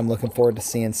ways, and I'm looking forward to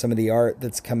seeing some of the art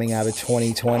that's coming out of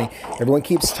 2020. Everyone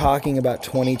keeps talking about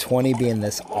 2020 being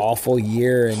this awful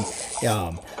year, and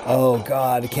oh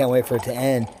God, I can't wait for it to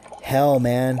end. Hell,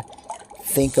 man.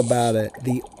 Think about it.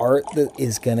 The art that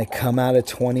is going to come out of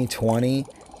 2020,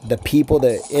 the people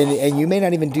that, and you may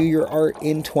not even do your art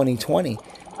in 2020.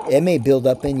 It may build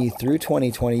up in you through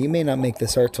 2020. You may not make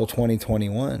this art till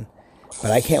 2021.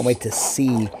 But I can't wait to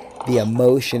see the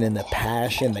emotion and the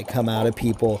passion that come out of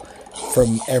people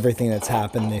from everything that's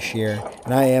happened this year.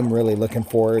 And I am really looking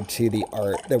forward to the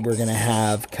art that we're going to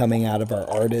have coming out of our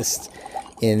artists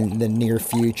in the near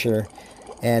future.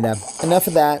 And enough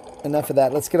of that.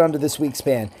 Let's get on to this week's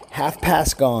band, Half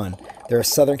Past Gone. They're a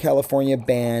Southern California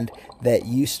band that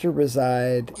used to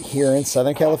reside here in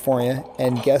Southern California.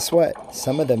 And guess what?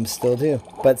 Some of them still do.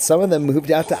 But some of them moved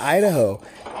out to Idaho.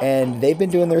 And they've been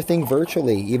doing their thing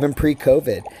virtually, even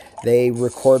pre-COVID. They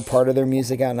record part of their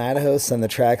music out in Idaho, send the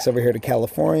tracks over here to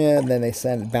California, and then they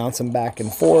bounce them back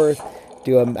and forth.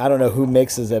 I don't know who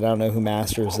mixes it. I don't know who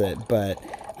masters it. But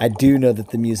I do know that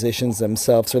the musicians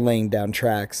themselves are laying down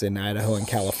tracks in Idaho and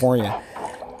California.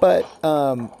 But,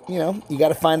 you got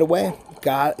to find a way.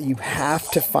 You have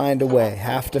to find a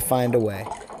way.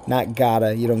 Not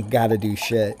gotta. You don't gotta do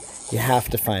shit. You have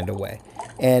to find a way.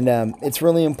 And it's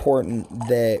really important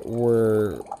that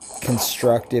we're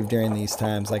constructive during these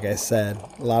times. Like I said,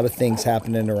 a lot of things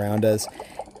happening around us.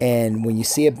 And when you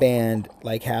see a band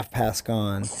like Half Past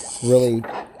Gone really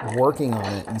working on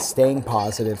it and staying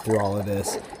positive through all of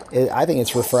this, I think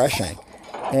it's refreshing.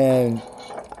 And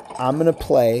I'm going to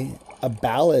play a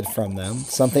ballad from them,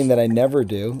 something that I never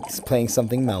do. It's playing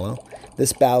something mellow.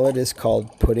 This ballad is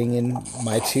called Putting in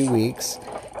My 2 Weeks.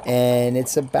 And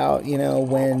it's about,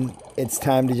 when it's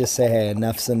time to just say, hey,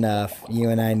 enough's enough. You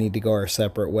and I need to go our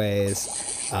separate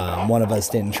ways. One of us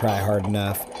didn't try hard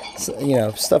enough.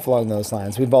 So, stuff along those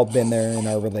lines. We've all been there in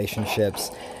our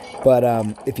relationships. But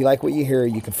if you like what you hear,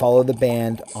 you can follow the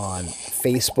band on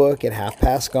Facebook at Half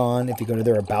Past Gone. If you go to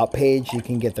their About page, you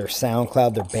can get their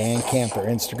SoundCloud, their Bandcamp, their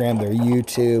Instagram, their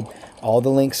YouTube. All the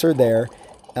links are there.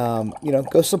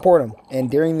 Go support them.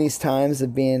 And during these times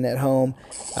of being at home,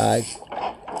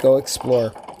 go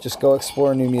explore. Just go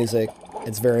explore new music.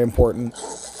 It's very important.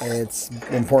 It's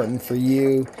important for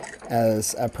you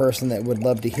as a person that would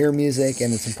love to hear music,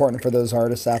 and it's important for those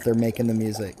artists out there making the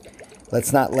music.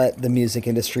 Let's not let the music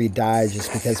industry die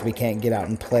just because we can't get out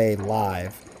and play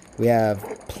live. We have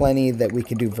plenty that we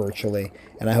can do virtually,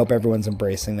 and I hope everyone's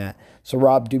embracing that. So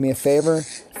Rob, do me a favor,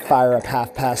 fire up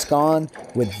Half Past Gone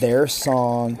with their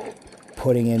song,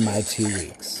 Putting in My 2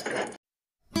 Weeks.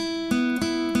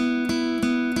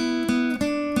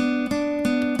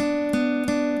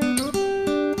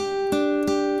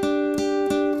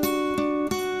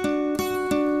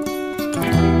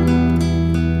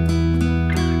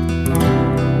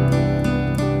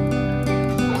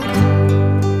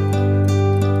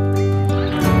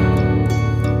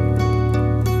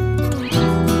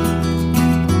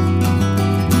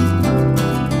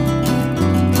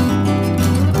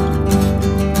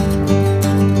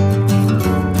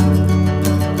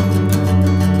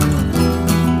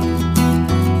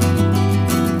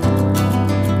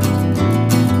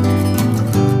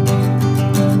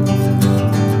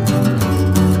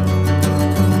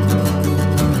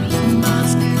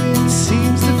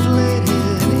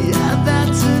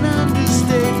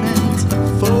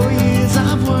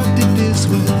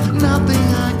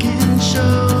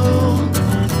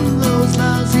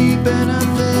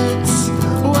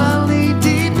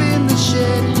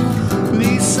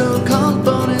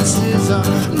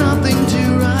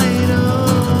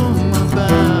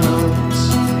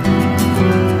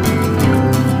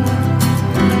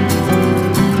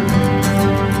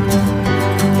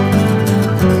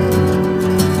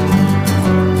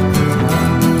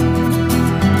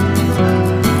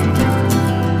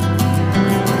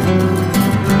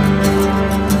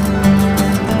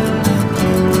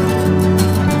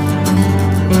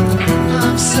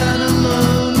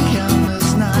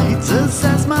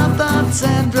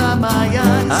 my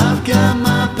eyes. I've got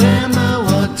my pen, but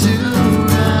what to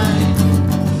write?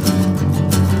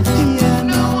 Yeah,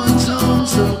 no one's home,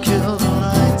 so kill the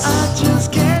lights. I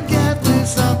just can't get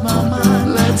this off my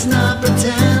mind. Let's not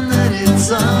pretend that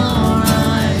it's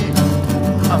alright.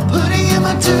 I'm putting in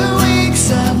my 2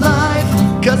 weeks at life,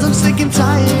 'cause I'm sick and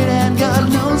tired and God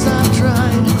knows I've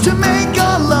tried to make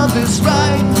our love is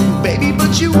right, baby,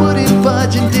 but you wouldn't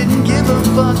budge and didn't give a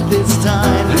fuck this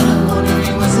time. And I'm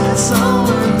wondering, was this all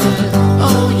worth it?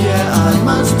 Oh yeah, I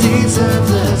must deserve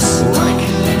this. Why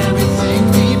couldn't everything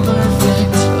be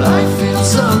perfect? I feel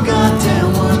so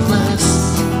goddamn worthless.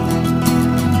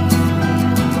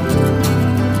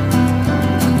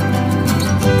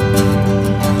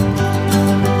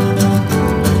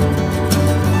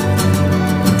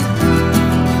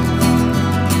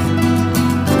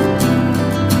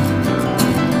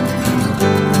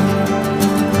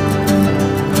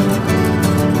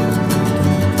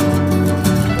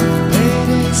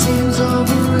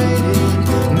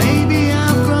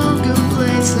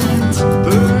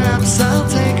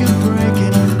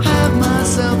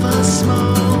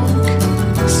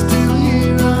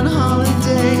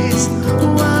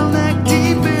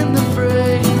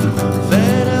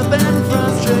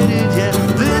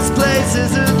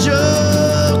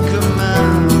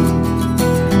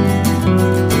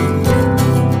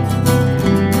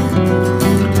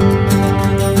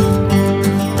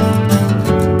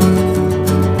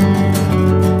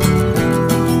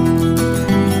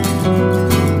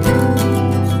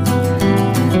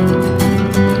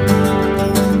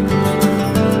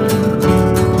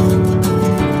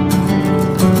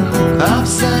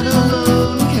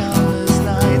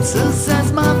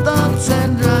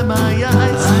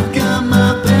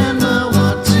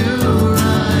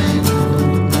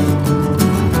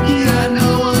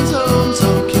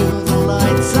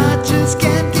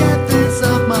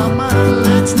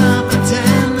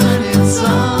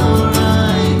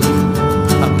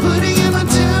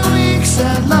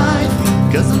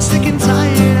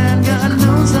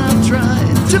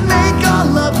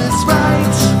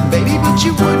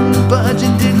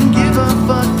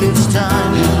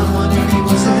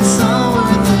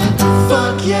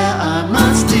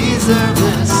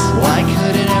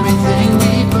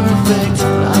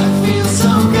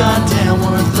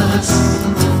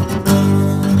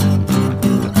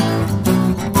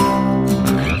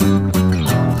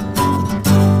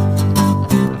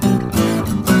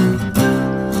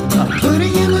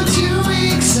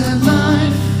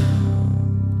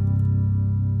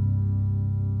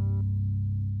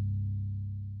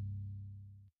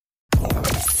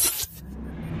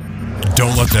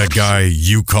 Don't let that guy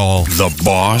you call the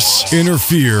boss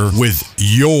interfere with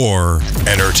your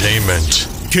entertainment.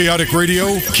 Chaotic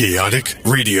Radio,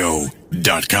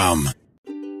 chaoticradio.com.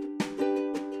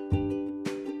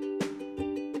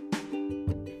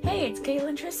 Hey, it's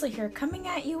Caitlin Trisley here, coming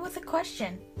at you with a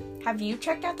question. Have you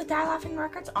checked out the Die Laughing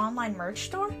Records online merch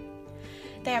store?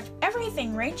 They have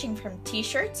everything ranging from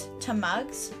t-shirts, to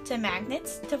mugs, to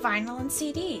magnets, to vinyl and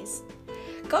CDs.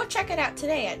 Go check it out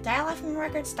today at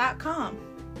dielaughingrecords.com.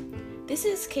 This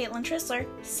is Caitlin Trissler,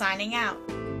 signing out.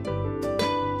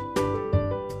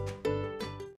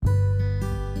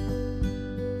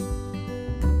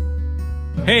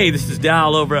 Hey, this is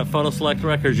Dal over at Photo Select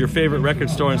Records, your favorite record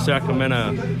store in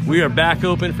Sacramento. We are back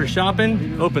open for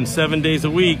shopping, open 7 days a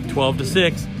week, 12 to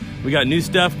 6. We got new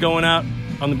stuff going out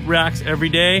on the racks every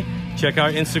day. Check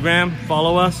out Instagram,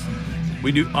 follow us.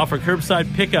 We do offer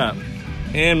curbside pickup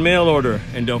and mail order.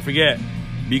 And don't forget,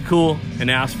 be cool and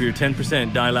ask for your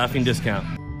 10% Die Laughing discount.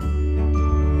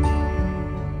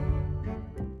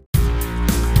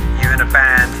 You're in a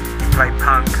band, you play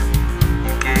punk,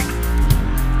 you gig,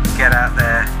 you get out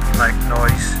there, you make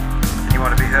noise, and you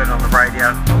want to be heard on the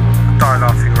radio. Die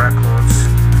Laughing Records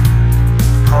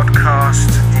podcast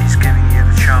is giving you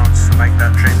the chance to make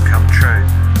that dream come true.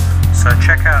 So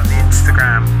check out the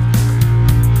Instagram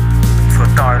for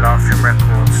Die Laughing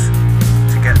Records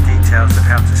to get details of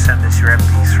how to send us your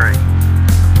MP3.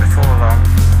 Before long,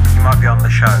 you might be on the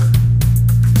show.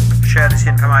 Share this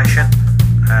information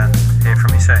and hear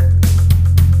from you soon.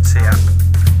 See ya.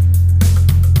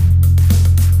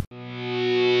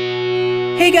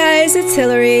 Hey guys, it's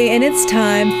Hillary, and it's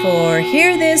time for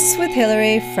Hear This with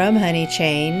Hillary from Honey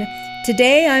Chain.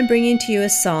 Today I'm bringing to you a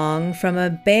song from a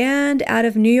band out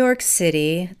of New York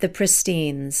City, the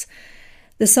Pristines.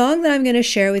 The song that I'm going to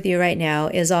share with you right now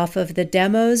is off of the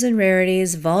Demos and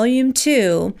Rarities Volume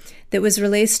 2 that was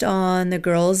released on the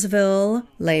Girlsville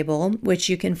label, which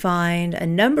you can find a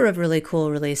number of really cool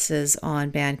releases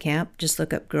on Bandcamp. Just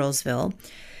look up Girlsville.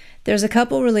 There's a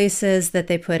couple releases that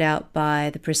they put out by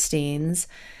the Pristines.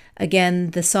 Again,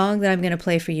 the song that I'm going to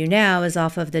play for you now is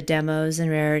off of the Demos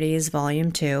and Rarities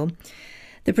Volume 2.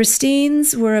 The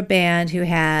Pristines were a band who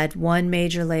had one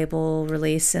major label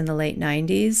release in the late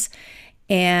 90s,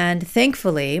 and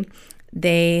thankfully,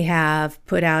 they have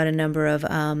put out a number of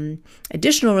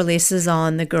additional releases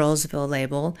on the Girlsville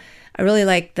label. I really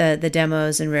like the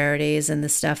Demos and Rarities and the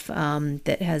stuff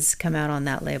that has come out on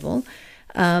that label.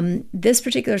 This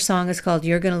particular song is called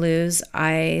You're Gonna Lose.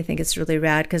 I think it's really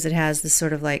rad because it has this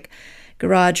sort of like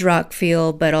garage rock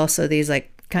feel, but also these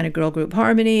like kind of girl group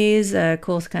harmonies, a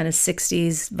cool kind of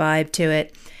 60s vibe to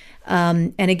it.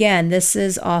 And again, this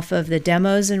is off of the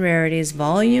Demos and Rarities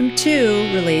Volume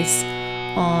 2 release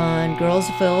on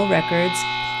Girlsville Records.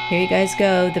 Here you guys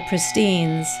go, the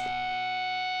Pristines.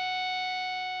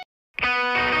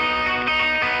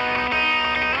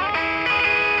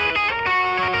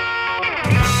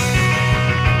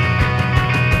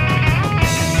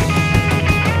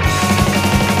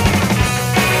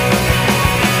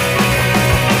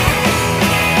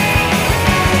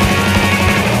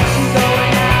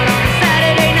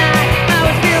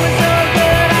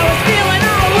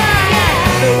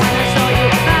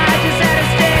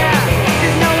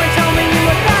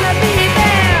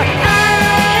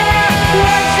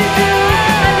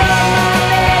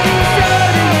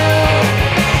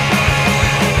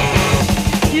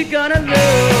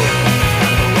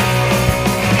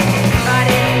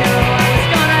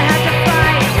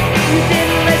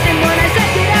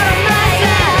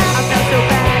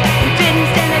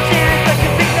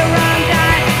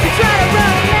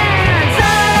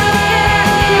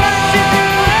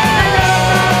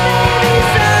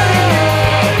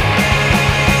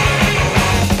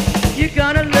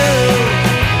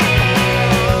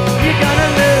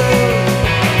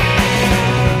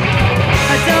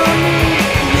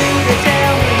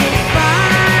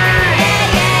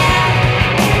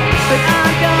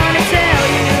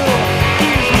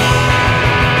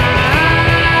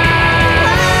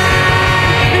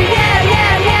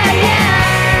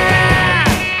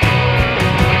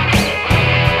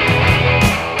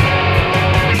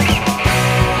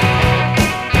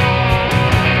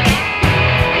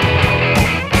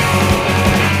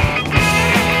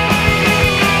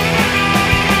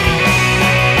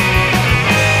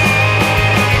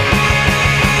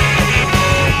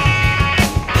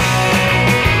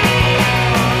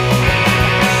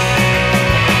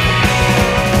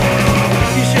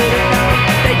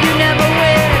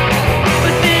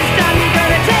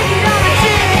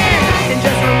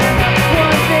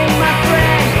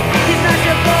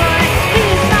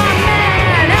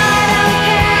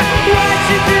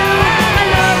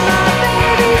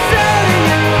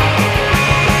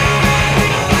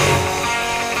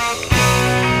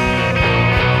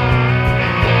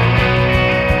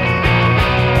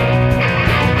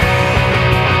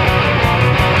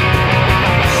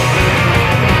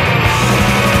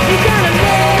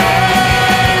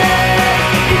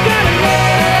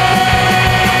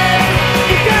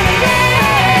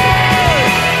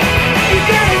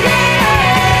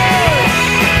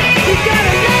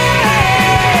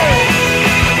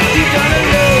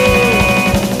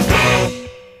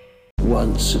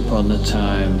 Once upon a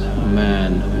time,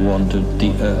 man wandered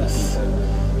the earth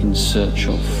in search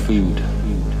of food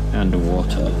and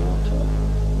water.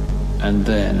 And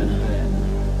then,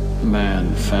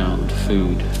 man found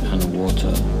food and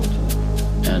water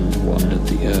and wandered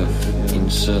the earth in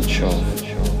search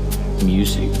of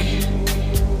music.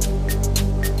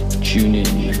 Tune in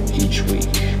each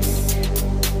week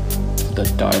for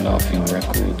the Die Laughing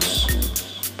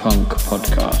Records Punk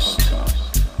Podcast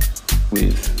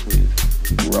with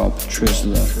Rob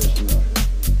Trisler,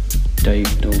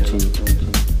 Dave Dalton,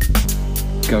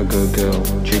 Go Go Girl,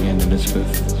 Gillian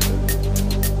Elizabeth.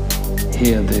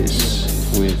 Hear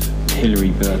This with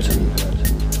Hilary Burton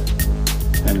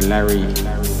and Larry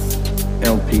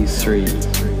LP3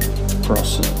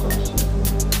 Prosser,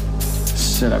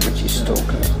 Celebrity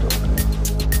Stalker.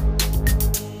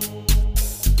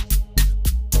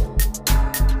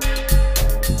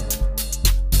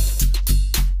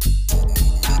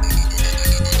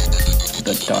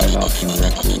 The Die Laughing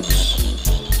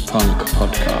Records Punk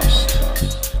Podcast.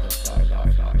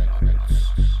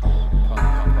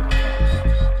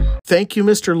 Thank you,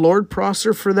 Mr. Lord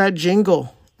Prosser, for that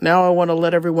jingle. Now I want to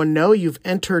let everyone know you've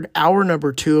entered hour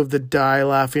number 2 of the Die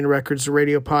Laughing Records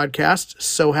radio podcast.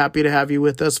 So happy to have you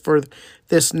with us for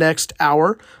this next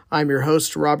hour. I'm your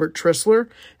host, Robert Trisler,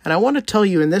 and I want to tell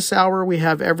you in this hour we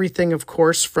have everything, of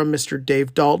course, from Mr.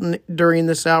 Dave Dalton during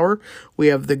this hour. We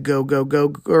have the Go Go Go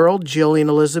Girl, Gillian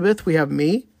Elizabeth. We have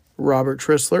me, Robert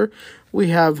Trisler. We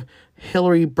have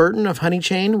Hilary Burton of Honey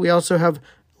Chain. We also have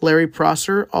Larry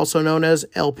Prosser, also known as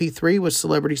LP3 with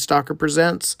Celebrity Stalker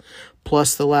Presents,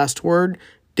 plus The Last Word,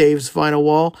 Dave's Vinyl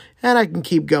Wall, and I can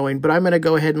keep going, but I'm going to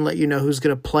go ahead and let you know who's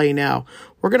going to play now.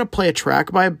 We're going to play a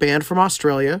track by a band from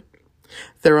Australia.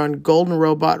 They're on Golden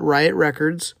Robot Riot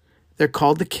Records. They're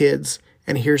called The Kids,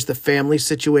 and here's The Family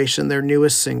Situation, their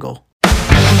newest single.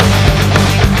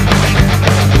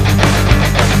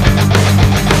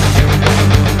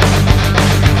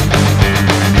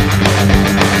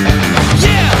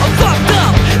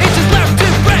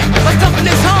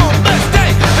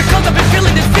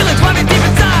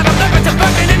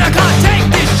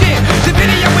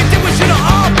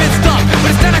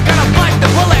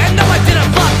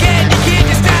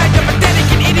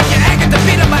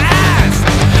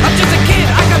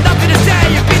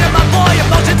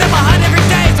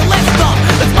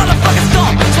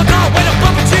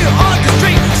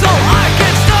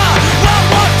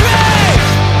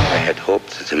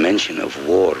 The mention of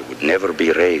war would never be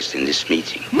raised in this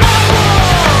meeting.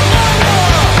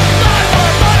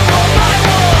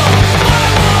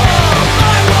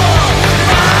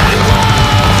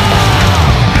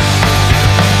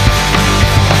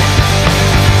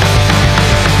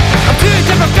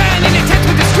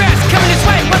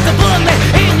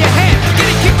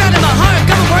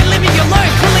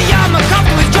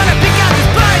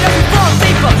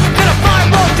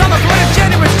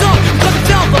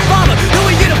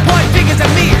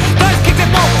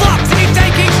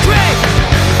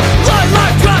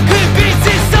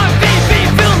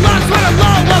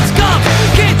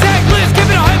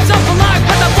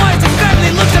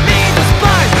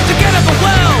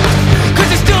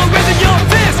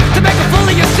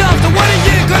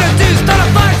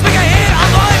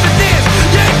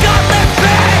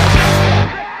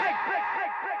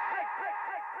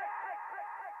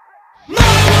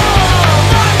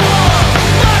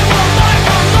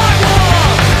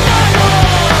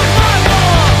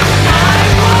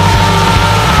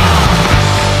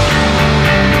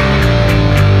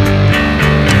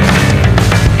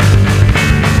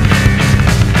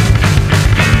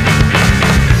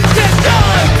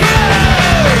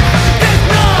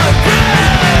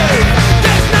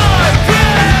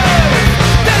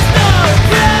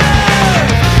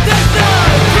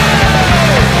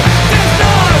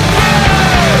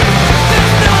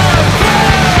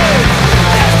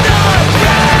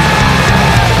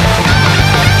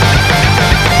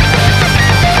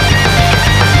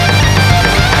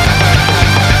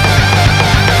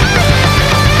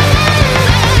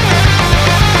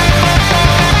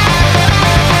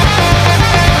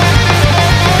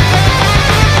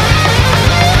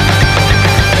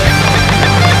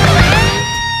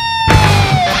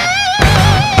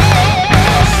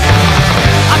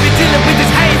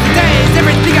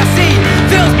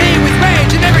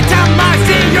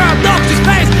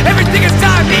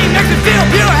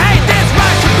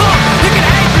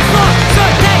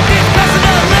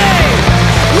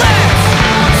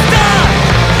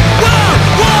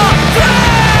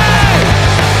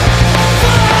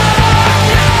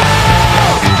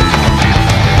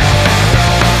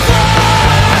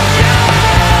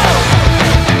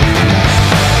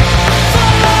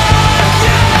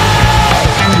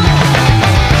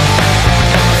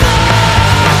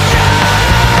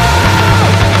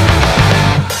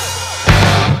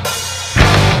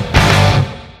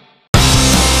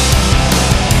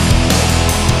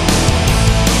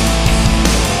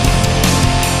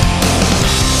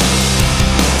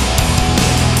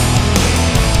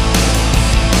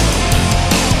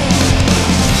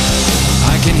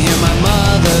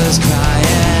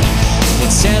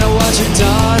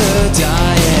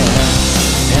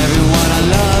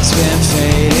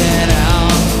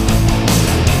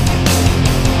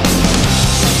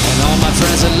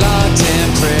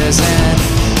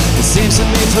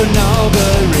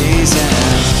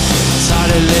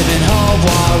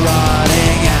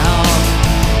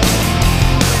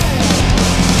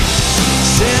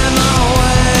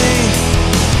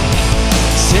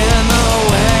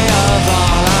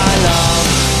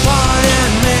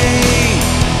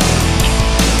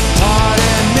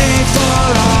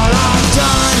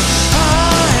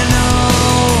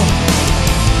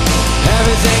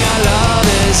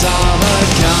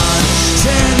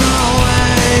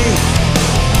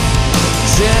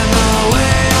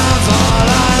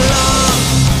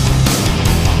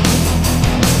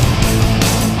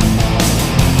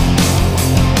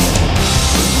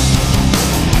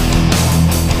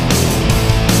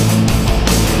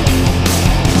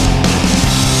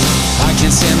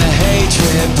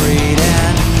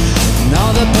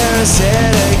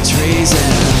 parasitic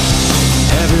treason.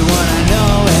 Everyone I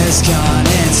know has gone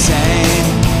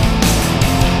insane.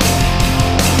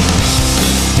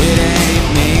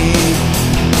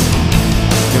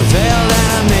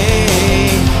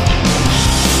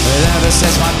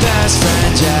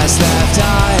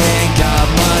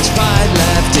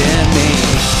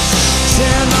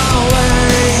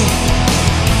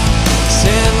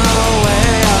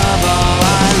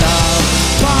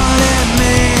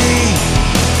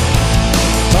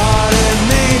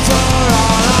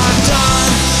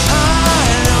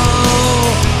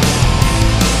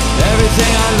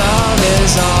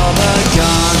 is all but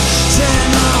gone.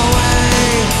 Stand the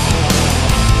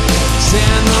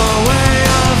way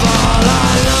of all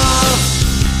I love.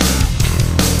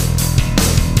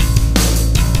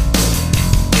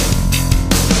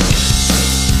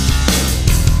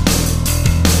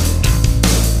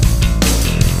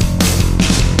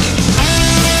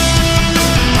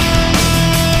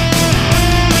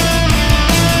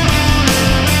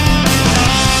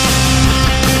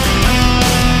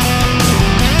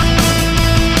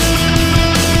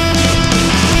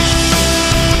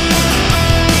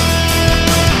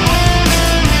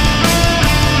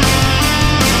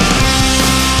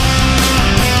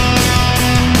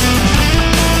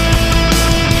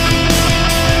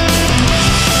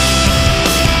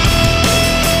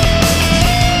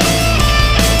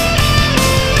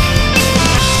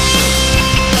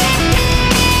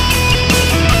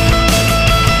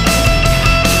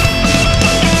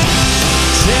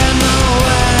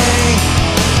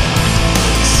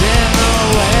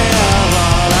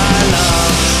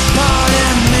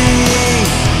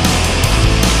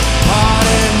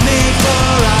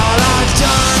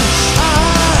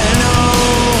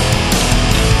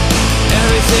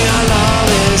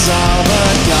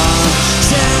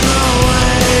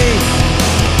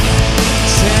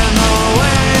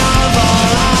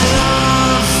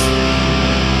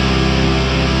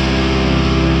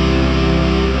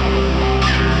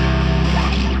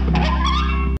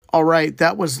 All right,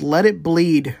 that was Let It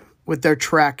Bleed with their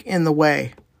track In the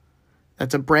Way.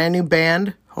 That's a brand new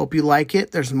band. Hope you like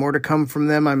it. There's more to come from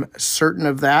them. I'm certain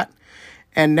of that.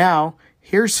 And now,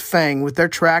 here's Fang with their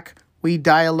track We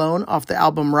Die Alone off the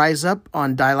album Rise Up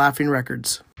on Die Laughing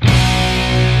Records. Break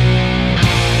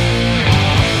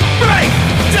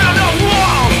down the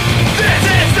wall. This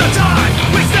is the time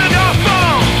we stand up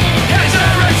fall. Here's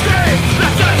every scream.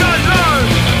 Let's us alone.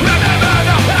 Remember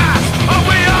the past or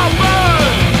we all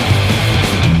burn.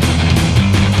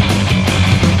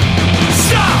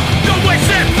 Stop the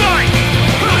wasted fight.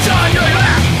 Who's on your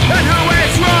left and who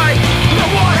is right? The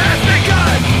war has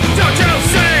begun. Don't you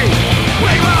see?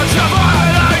 We will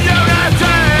survive our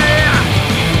unity.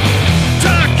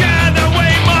 Together we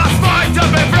must fight to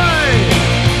be free.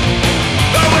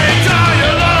 But we die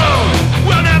alone.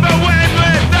 We'll never win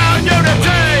without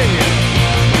unity.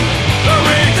 But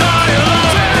we die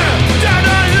alone. Tear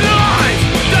down the lies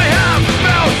they have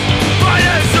built by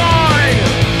design.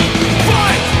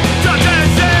 Fight the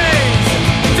disease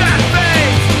that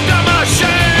feeds the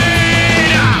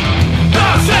machine. The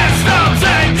system's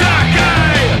in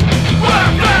decay.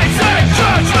 We're facing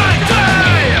judgment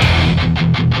day.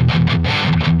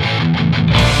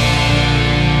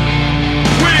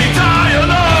 We die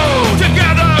alone.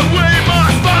 Together we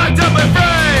must fight to be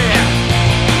free.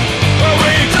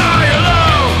 We die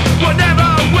alone. We'll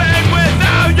never win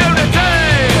without unity.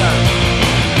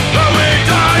 We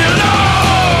die alone.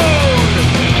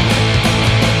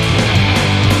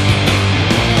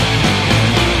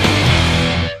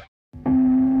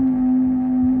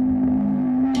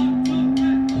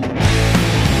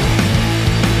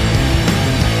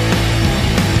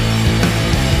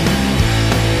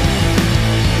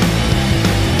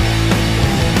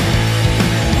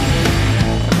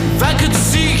 If I could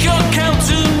see your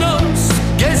countenance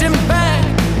gazing back,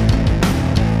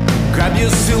 grab your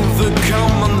silver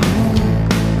comb on the moon.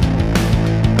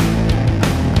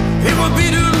 It would be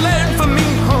too late for me,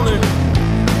 honey,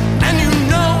 and you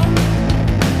know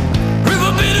it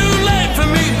would be too late for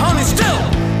me, honey, still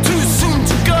too soon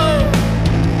to go.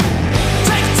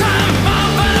 Take time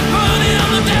off and put it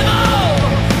on the devil.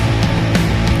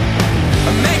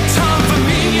 Make time for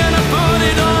me and I put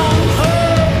it on her.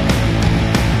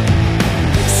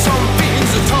 Some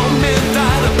fiends have told me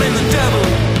that I blame the devil,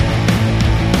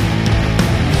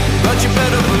 but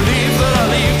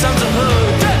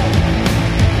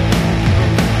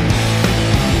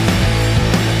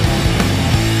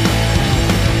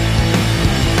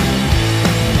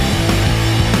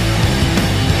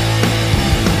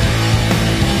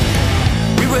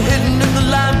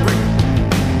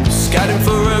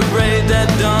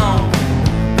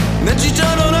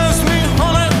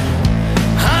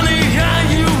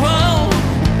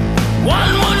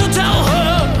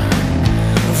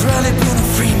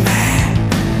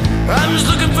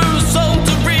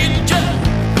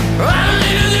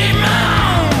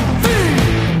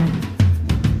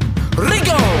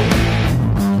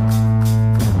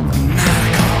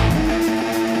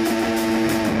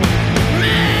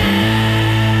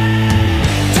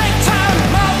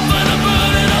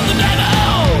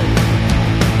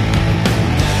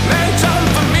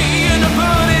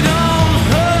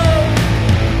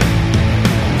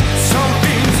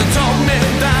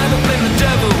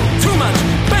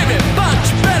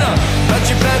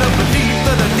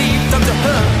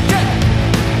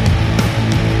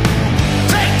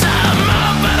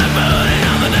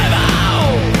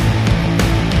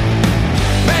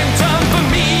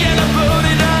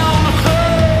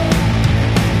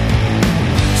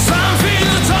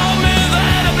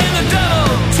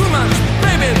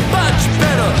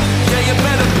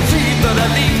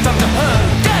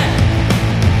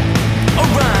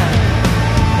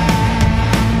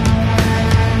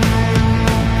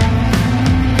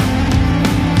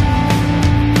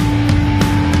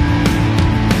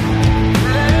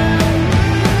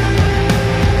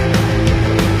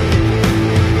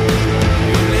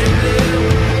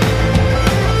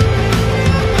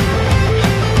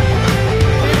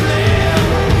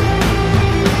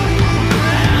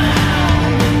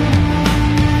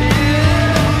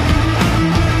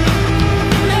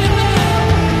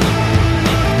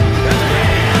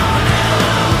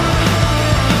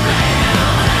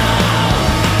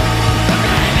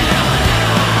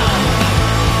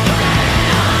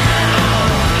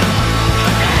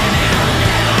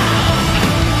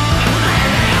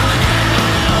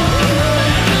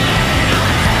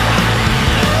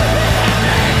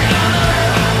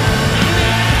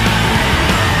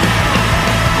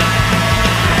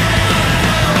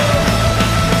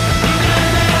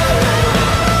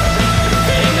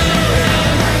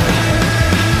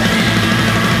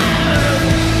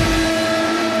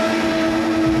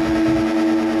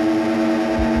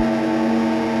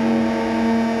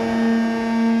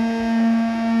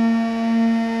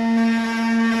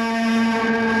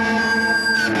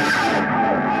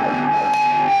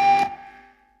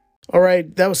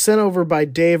right, that was sent over by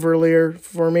Dave earlier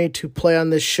for me to play on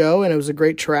this show, and it was a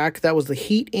great track. That was the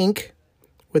Heat Inc.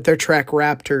 with their track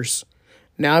Raptors.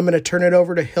 Now I'm going to turn it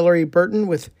over to Hillary Burton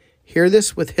with Hear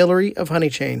This with Hillary of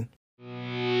Honeychain.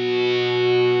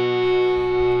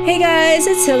 Hey guys,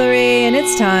 it's Hillary, and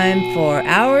it's time for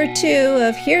hour 2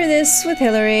 of Hear This with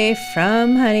Hillary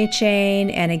from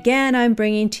Honeychain. And again, I'm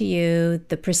bringing to you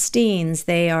the Pristines.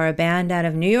 They are a band out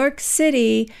of New York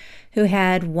City who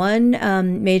had one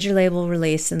major label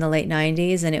release in the late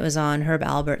 90s, and it was on Herb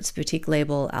Albert's boutique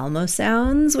label Almo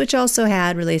Sounds, which also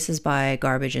had releases by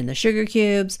Garbage and the Sugar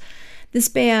Cubes. This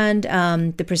band,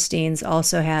 the Pristines,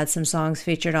 also had some songs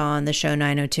featured on the show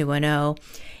 90210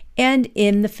 and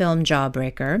in the film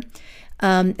Jawbreaker.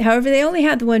 However, they only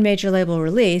had the one major label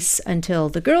release until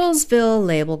the Girlsville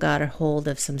label got a hold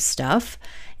of some stuff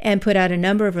and put out a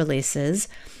number of releases,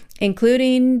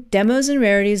 including Demos and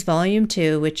Rarities Volume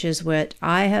 2, which is what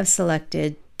I have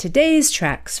selected today's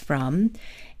tracks from.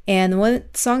 And the one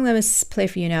song that I'm going to play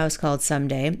for you now is called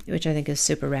Someday, which I think is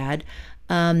super rad.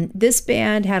 This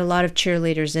band had a lot of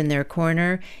cheerleaders in their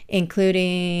corner,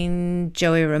 including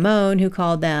Joey Ramone, who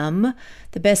called them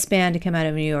the best band to come out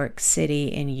of New York City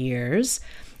in years.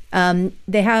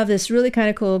 They have this really kind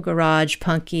of cool garage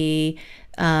punky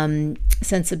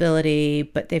sensibility,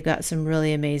 but they've got some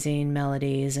really amazing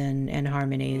melodies and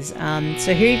harmonies.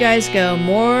 So here you guys go.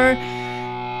 More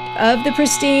of the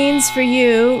Pristines for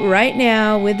you right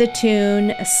now with the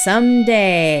tune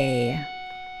Someday.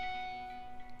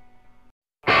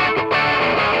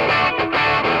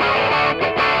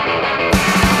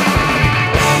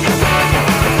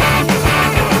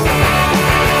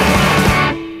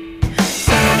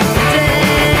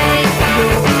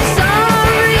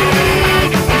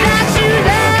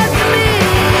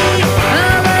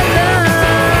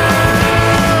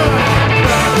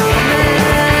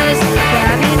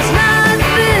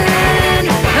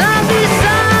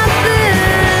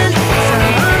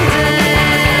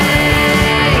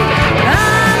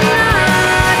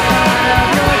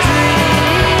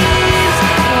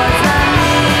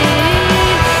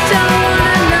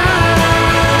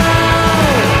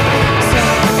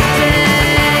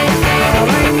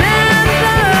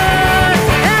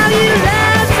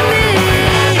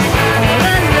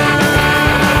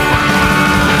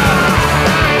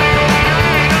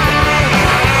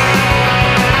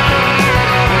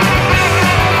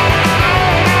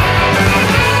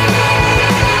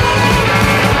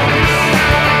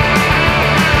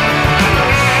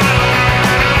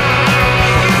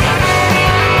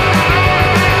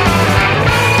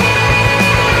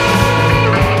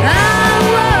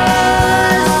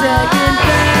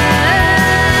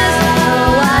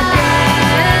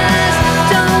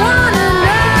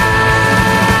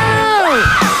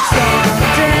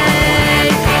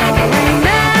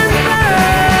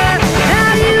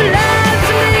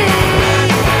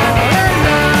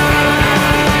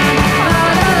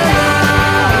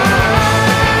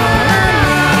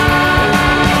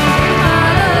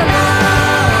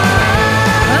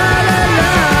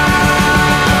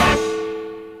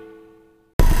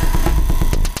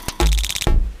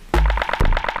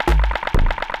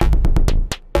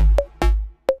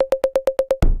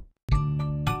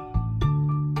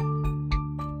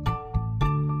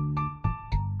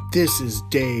 This is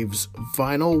Dave's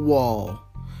Vinyl Wall,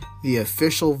 the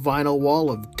official vinyl wall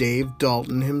of Dave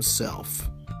Dalton himself.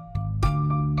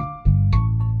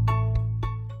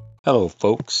 Hello,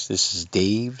 folks. This is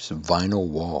Dave's Vinyl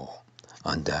Wall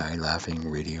on Die Laughing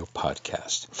Radio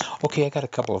Podcast. Okay, I got a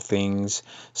couple of things.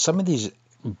 Some of these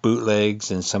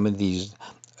bootlegs and some of these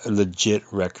legit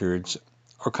records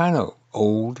are kind of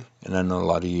old, and I know a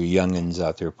lot of you youngins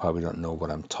out there probably don't know what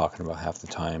I'm talking about half the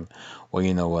time. Well,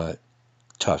 you know what?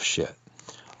 Tough shit.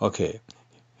 Okay,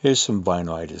 here's some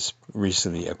vinyl I just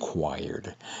recently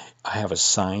acquired. I have a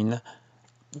signed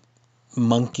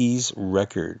Monkees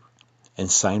record,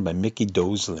 and signed by Mickey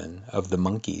Dolenz of the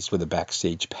Monkees with a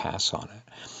backstage pass on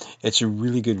it. It's a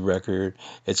really good record.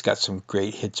 It's got some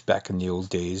great hits back in the old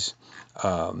days.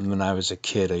 When I was a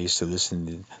kid, I used to listen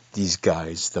to these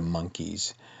guys, the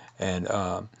Monkees. And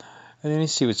let me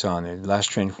see what's on there.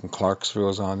 Last Train from Clarksville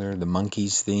is on there. The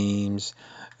Monkees themes.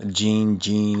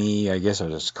 Genie, I guess I'll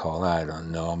just call that. I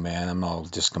don't know, man. I'm all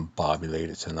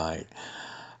discombobulated tonight.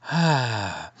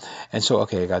 And so,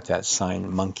 okay, I got that signed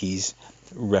Monkees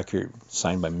record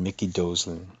signed by Mickey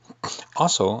Dolenz.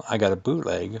 Also, I got a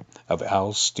bootleg of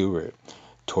Al Stewart,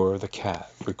 Tour of the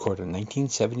Cat, recorded in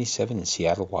 1977 in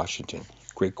Seattle, Washington.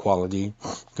 Great quality,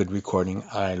 good recording.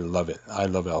 I love it. I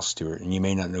love Al Stewart. And you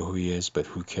may not know who he is, but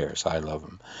who cares? I love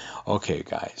him. Okay,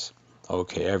 guys.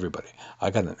 Okay, everybody. I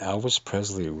got an Elvis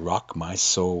Presley Rock My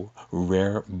Soul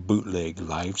rare bootleg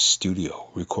live studio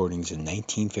recordings in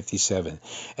 1957.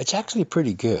 It's actually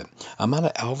pretty good. I'm not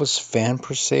an Elvis fan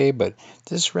per se, but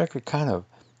this record kind of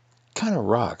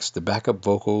rocks. The backup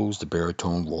vocals, the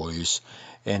baritone voice,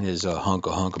 and his hunk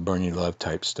of burning love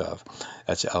type stuff.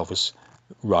 That's Elvis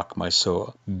Rock My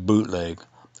Soul bootleg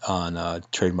on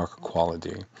trademark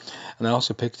quality. And I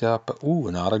also picked up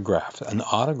an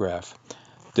autograph.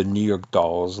 The New York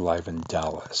Dolls live in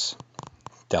Dallas,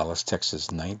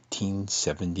 Texas,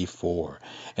 1974,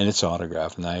 and it's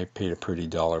autographed, and I paid a pretty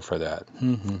dollar for that.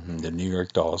 The New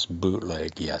York Dolls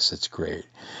bootleg, yes, it's great.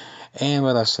 And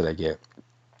what else did I get?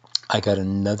 I got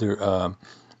another.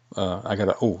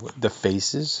 The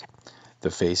Faces.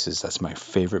 The Faces. That's my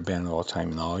favorite band of all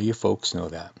time, and all you folks know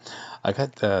that. I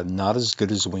got Not As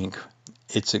Good As Wink.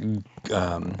 It's a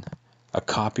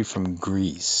copy from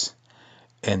Grease.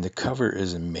 And the cover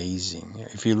is amazing.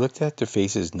 If you looked at the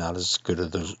Faces, not as good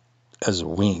as a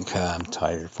Wink. I'm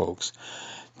tired, folks.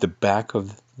 The back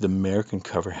of the American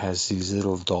cover has these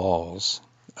little dolls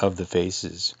of the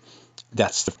Faces.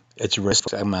 It's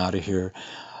risk. I'm out of here.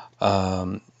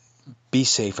 Be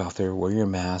safe out there. Wear your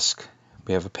mask.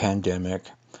 We have a pandemic,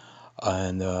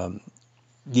 and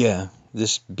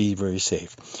just be very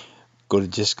safe. Go to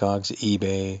Discogs,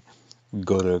 eBay.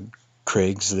 Go to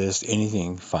Craigslist,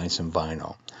 anything, find some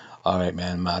vinyl. All right,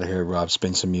 man, I'm out of here. Rob,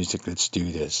 spin some music. Let's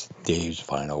do this. Dave's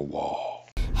Vinyl Wall.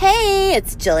 Hey,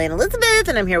 it's Jillian Elizabeth,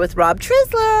 and I'm here with Rob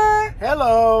Trisler.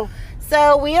 Hello.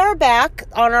 So we are back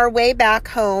on our way back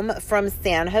home from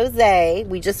San Jose.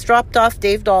 We just dropped off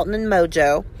Dave Dalton and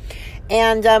Mojo,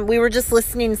 and we were just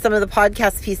listening to some of the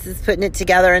podcast pieces, putting it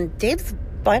together, and Dave's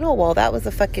Vinyl Wall, that was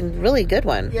a fucking really good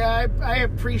one. Yeah, I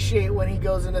appreciate when he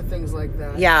goes into things like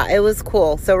that. Yeah, it was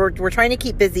cool. So we're trying to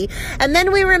keep busy. And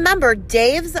then we remember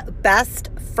Dave's best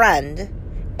friend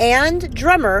and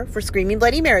drummer for Screaming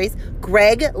Bloody Marys,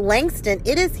 Greg Langston.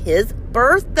 It is his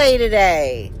birthday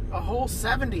today. A whole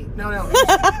 70. No.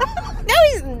 No,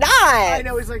 he's not. I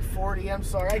know, he's like 40. I'm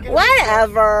sorry.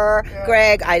 Whatever. Yeah.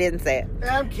 Greg, I didn't say it.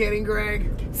 I'm kidding,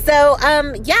 Greg. So,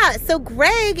 so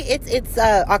Greg, it's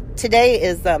today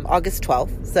is August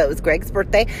 12th, so it was Greg's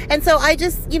birthday. And so I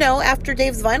just, after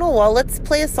Dave's Vinyl Wall, let's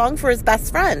play a song for his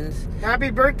best friend.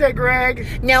 Happy birthday, Greg.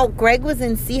 Now, Greg was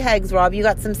in Sea Hags, Rob. You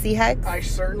got some Sea Hags? I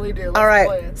certainly do. All right.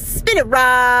 Play it. Spin it,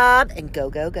 Rob, and go,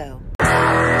 go, go.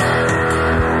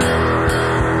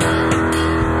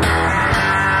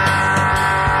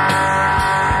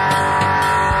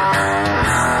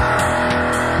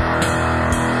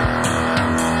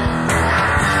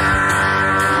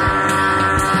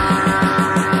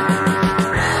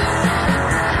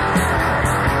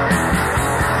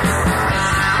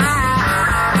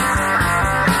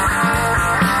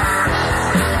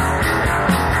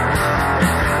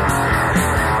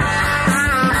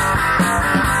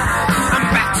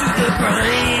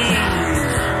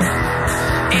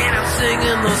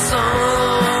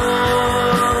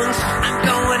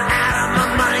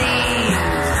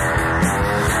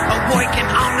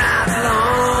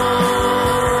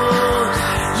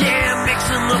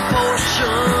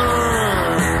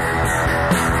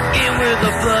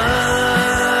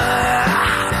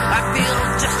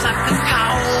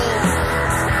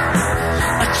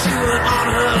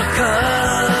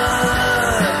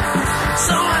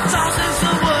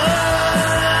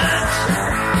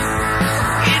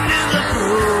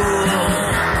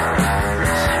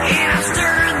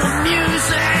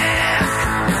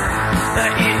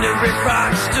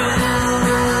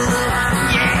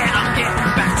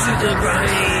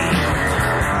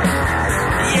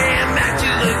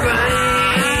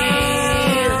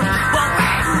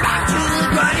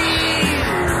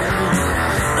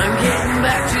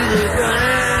 Back to the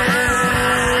grind.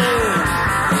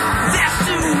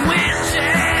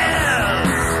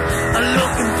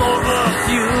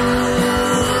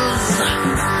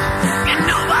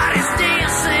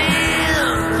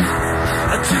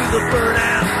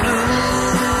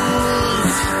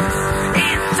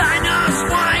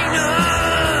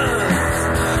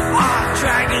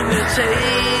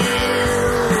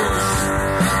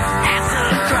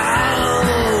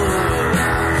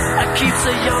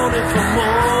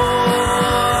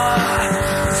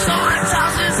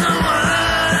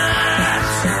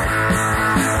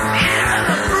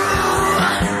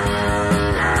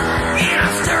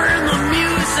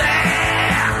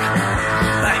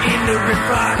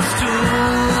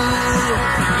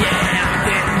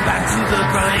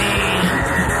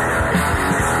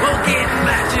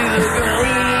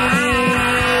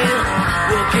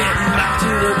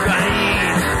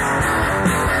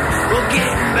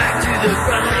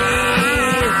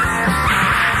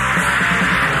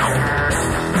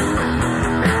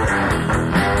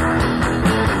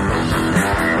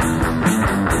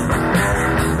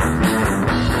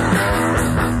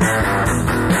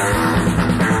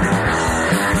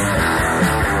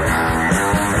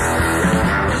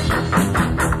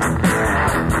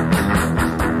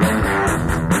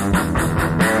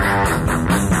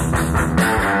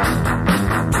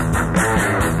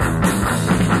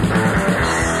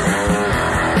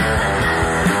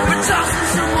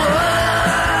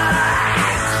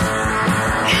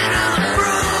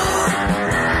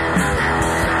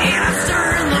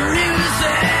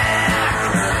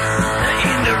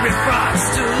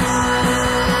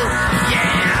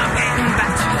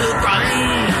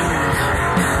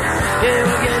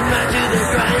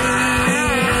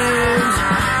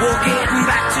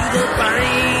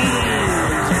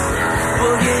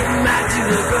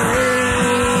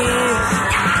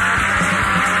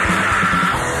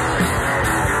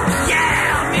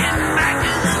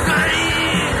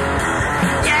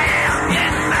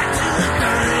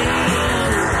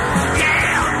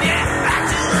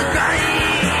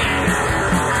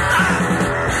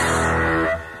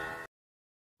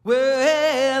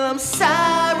 I'm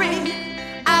sorry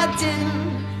I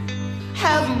didn't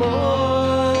have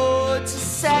more to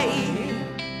say.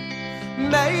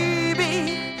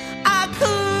 Maybe I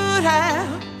could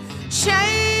have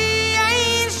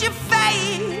changed your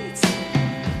fate.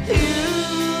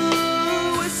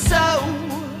 You were so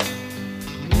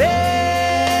misunderstood.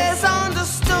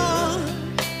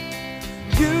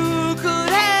 You could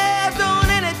have done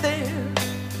anything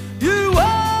you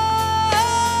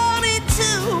wanted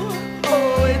to.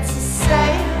 Oh, it's a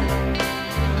sad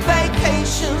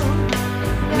vacation.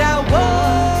 Now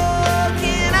what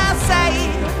can I say?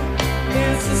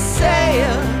 It's a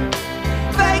sad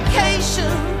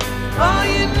vacation. All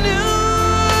you knew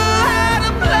how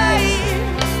to play.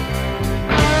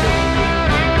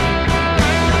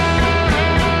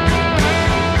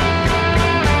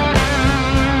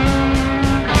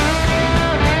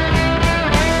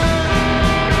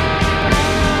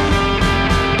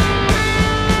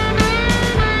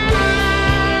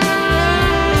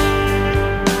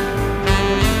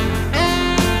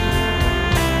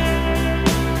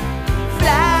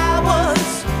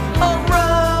 Flowers of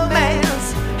romance,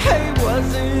 hey,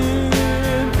 wasn't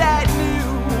that new?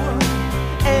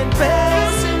 And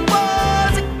Bessie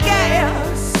was a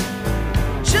gas,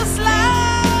 just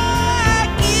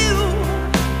like you.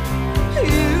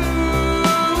 You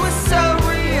were so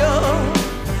real,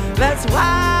 that's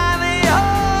why they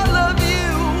all love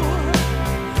you.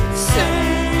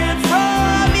 Singing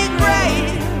from your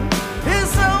grave is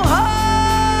so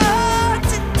hard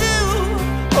to do.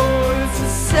 Oh, it's a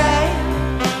sad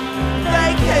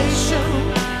vacation.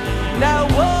 Now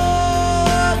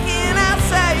what can I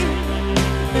say?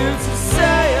 It's a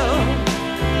sad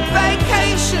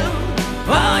vacation.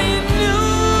 All you knew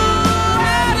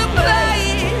how to play.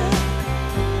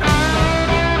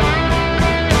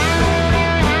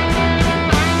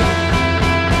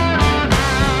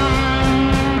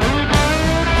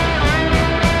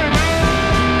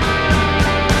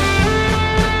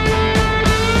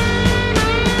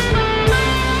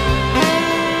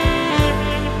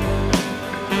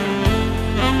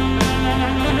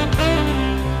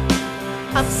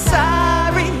 I'm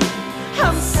sorry,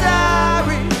 I'm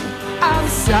sorry, I'm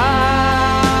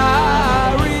sorry,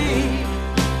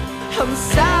 I'm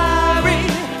sorry,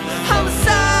 I'm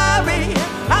sorry,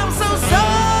 I'm so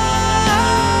sorry.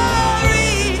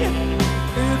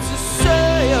 It's a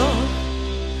sad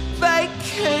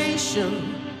vacation.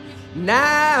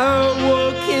 Now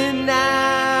what can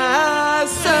I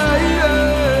say?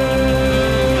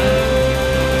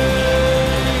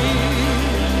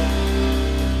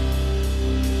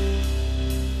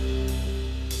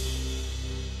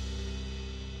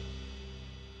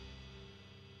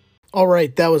 All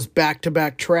right, that was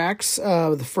back-to-back tracks.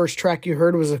 The first track you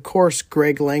heard was, of course,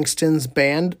 Greg Langston's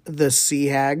band, the Sea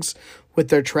Hags, with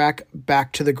their track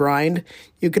Back to the Grind.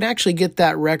 You can actually get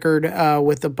that record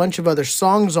with a bunch of other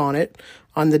songs on it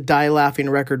on the Die Laughing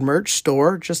Record merch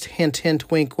store. Just hint,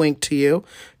 hint, wink, wink to you.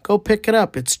 Go pick it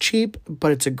up. It's cheap,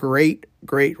 but it's a great,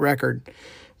 great record.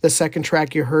 The second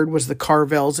track you heard was the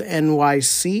Carvels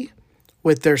NYC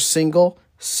with their single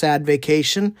Sad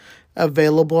Vacation,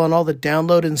 available on all the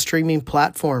download and streaming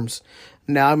platforms.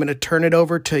 Now I'm going to turn it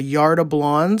over to Yard of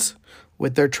Blondes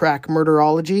with their track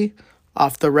Murderology,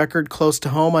 off the record Close to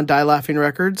Home on Die Laughing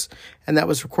Records, and that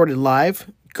was recorded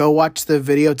live. Go watch the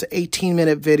video. It's an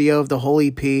 18-minute video of the whole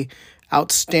EP.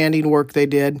 Outstanding work they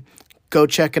did. Go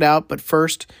check it out, but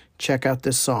first, check out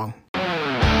this song. This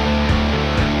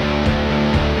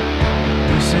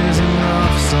is a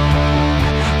love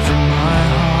song from my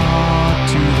heart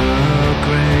to the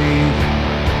grave.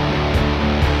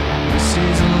 This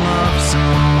is a love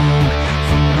song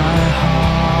from my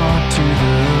heart to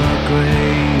the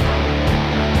grave.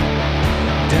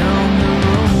 Down the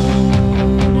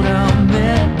road I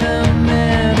met the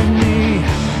man in me.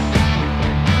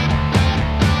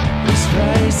 This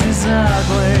face is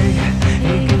ugly,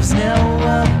 it gives no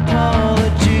apology.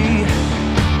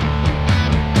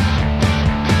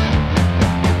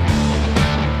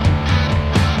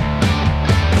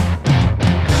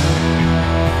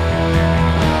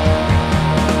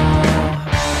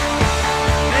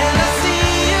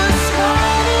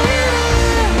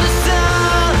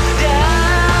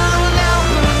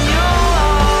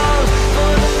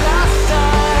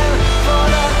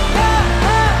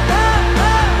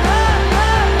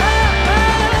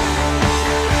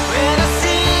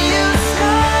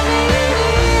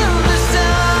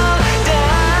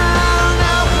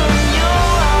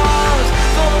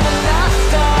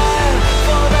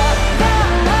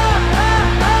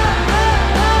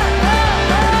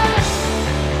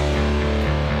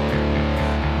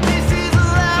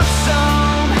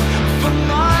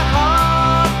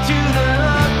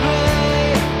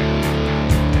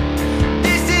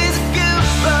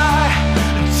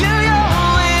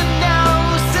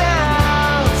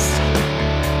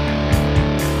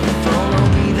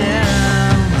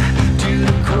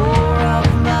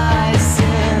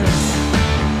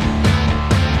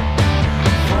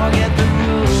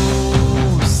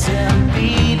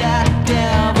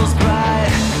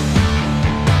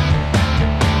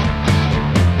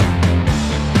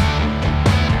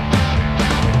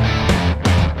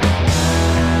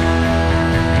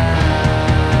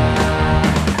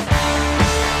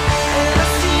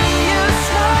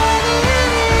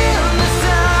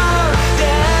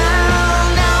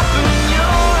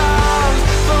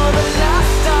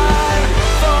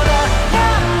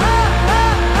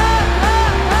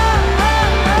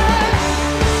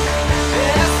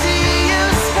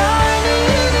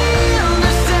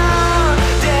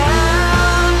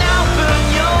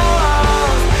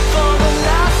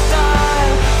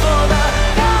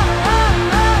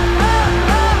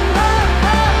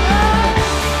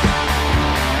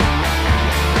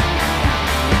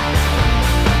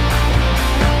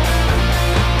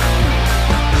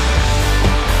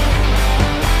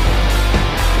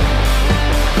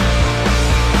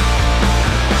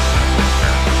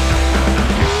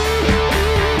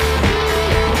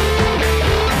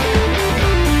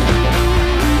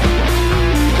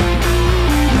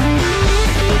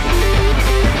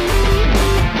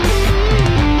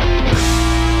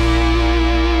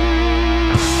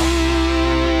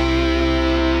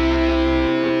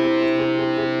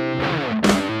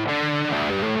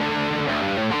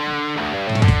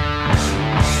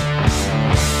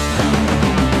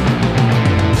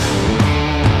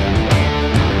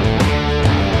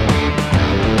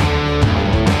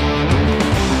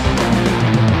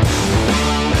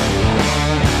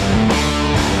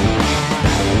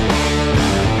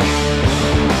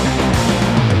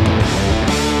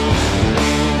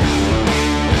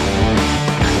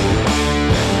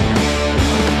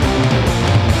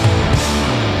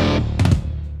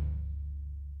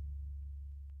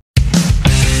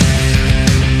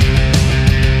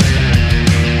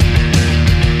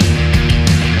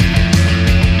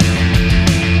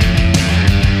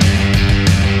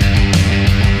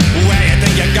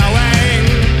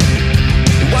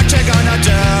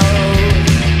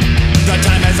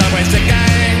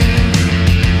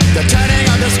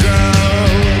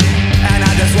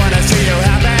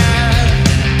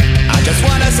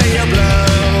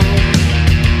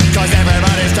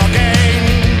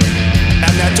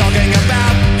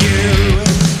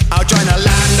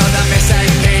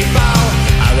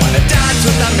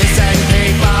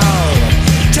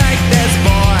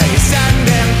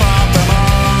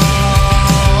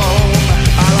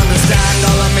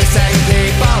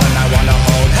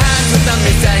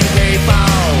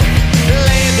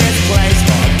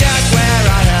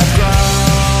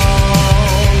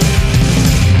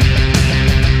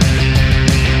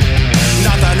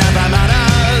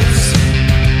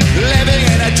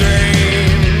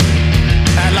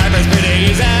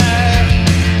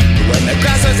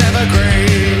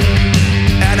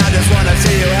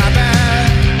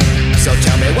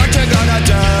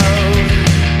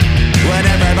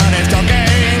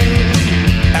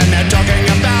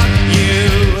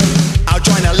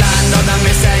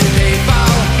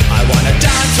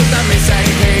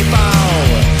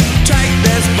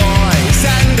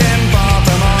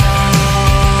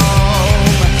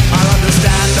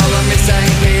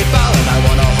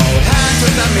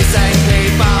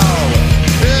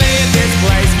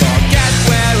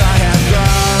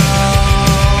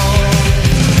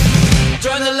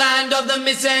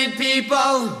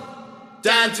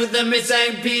 Dance with the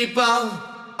missing people.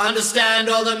 Understand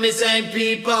all the missing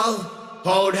people.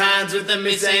 Hold hands with the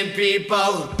missing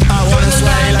people. I wanna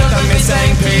sway like the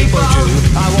missing people do.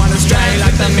 I wanna stray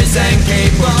like the missing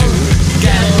people do.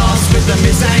 Get lost with the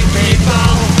missing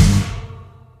people.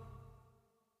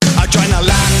 I tryna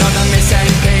land on the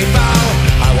missing people.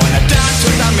 I wanna dance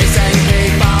with the missing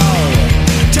people.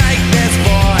 Take this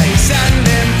boy, send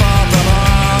him far from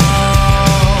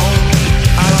home.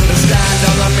 I understand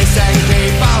all the missing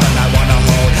people, and I wanna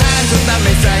hold hands with the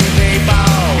missing people.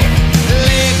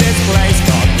 Leave this place,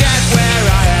 forget where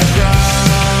I have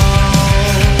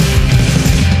grown.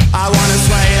 I wanna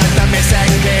sway like the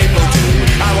missing people do.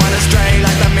 I wanna stray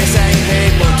like the missing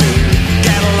people do.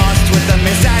 Get lost with the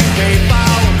missing people.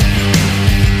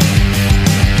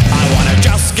 I wanna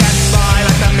just get by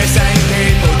like the missing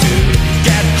people do.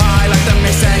 Get high like the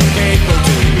missing people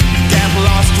do. Get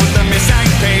lost with the missing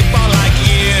people like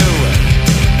you.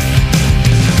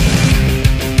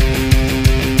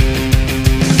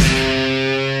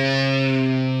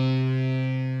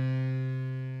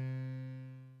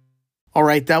 All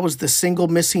right, that was the single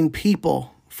Missing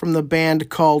People from the band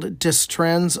called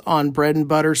Distrends on Bread and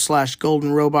Butter /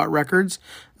 Golden Robot Records,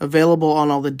 available on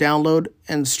all the download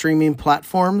and streaming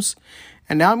platforms.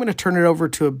 And now I'm going to turn it over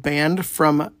to a band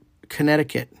from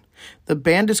Connecticut. The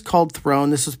band is called Throne.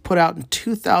 This was put out in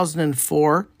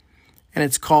 2004, and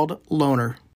it's called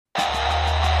Loner. I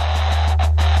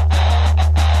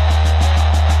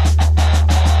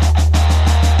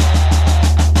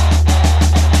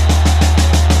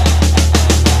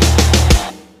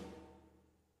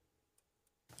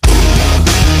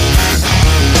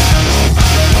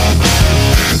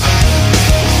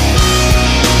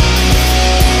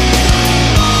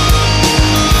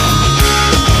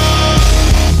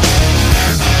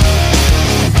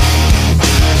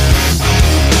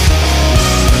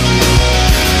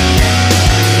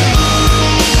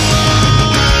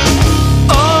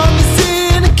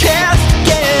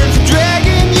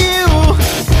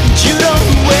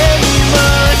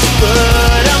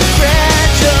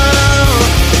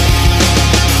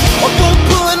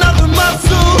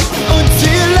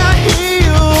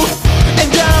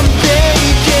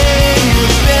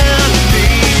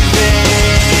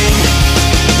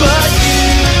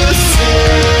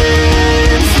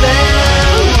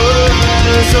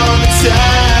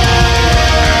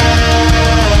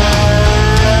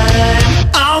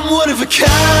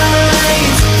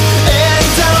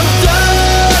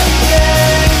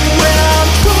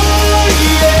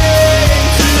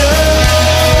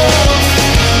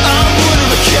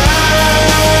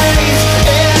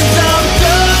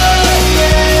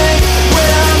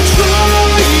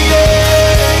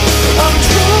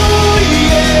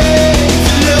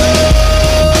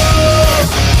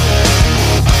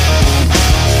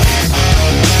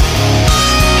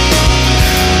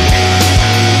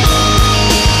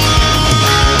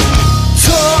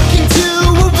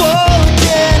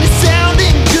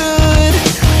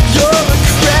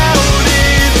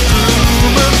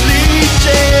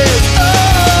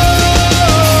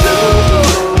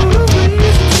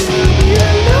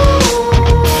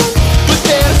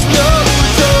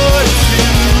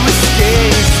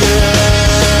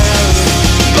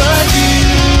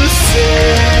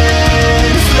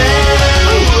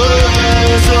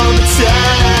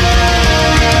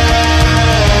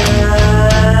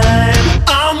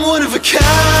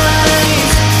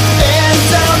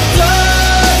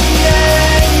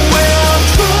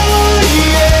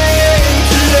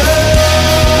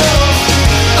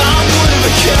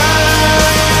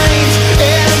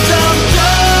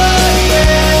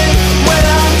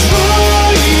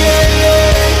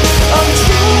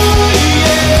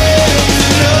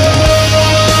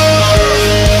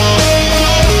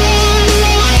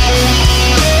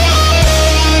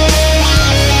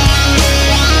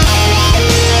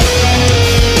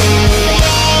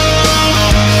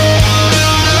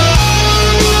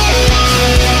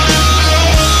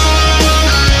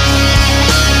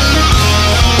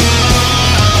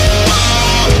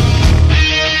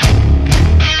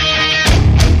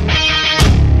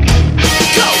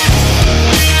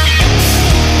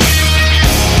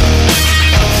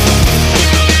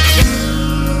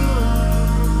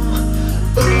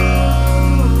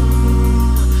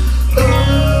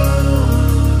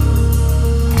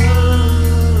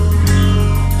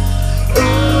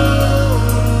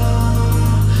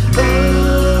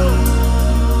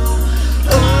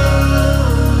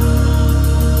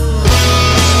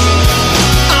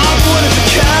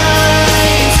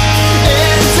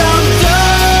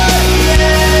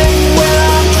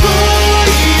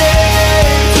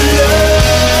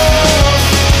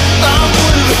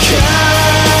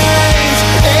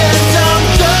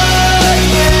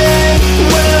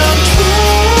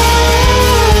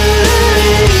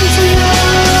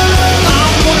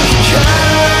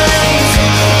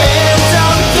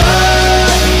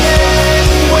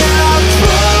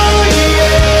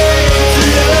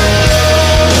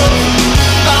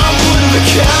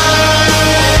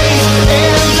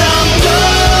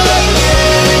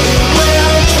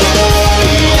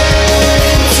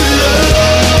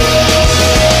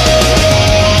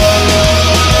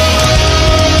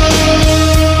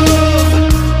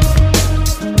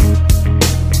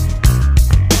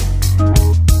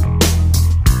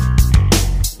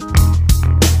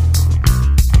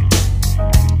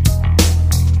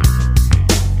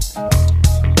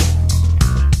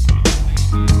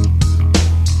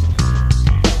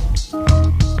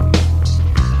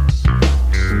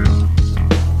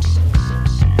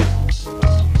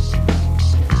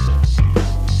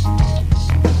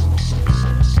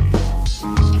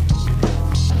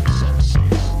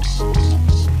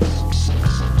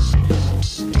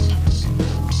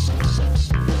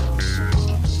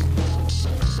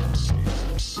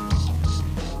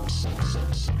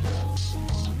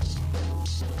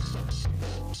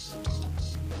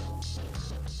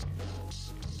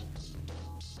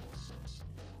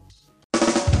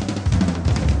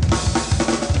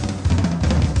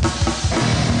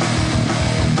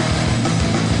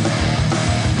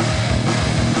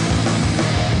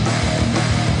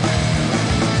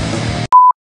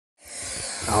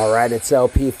All right, it's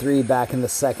LP3 back in the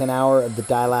second hour of the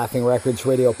Die Laughing Records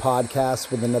radio podcast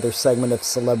with another segment of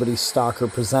Celebrity Stalker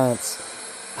Presents.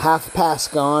 Half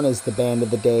Past Gone is the band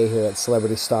of the day here at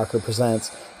Celebrity Stalker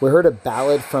Presents. We heard a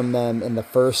ballad from them in the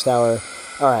first hour.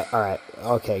 All right.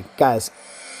 Okay, guys,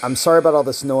 I'm sorry about all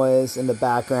this noise in the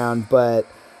background, but,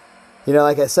 you know,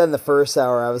 like I said in the first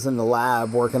hour, I was in the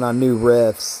lab working on new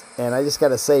riffs, and I just got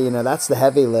to say, you know, that's the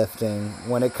heavy lifting.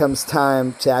 When it comes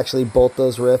time to actually bolt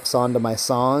those riffs onto my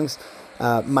songs,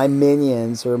 my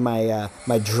minions, or my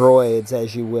droids,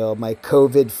 as you will, my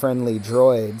COVID-friendly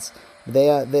droids,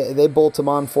 they bolt them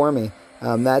on for me.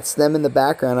 That's them in the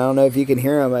background. I don't know if you can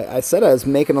hear them. I said I was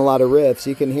making a lot of riffs.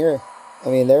 You can hear.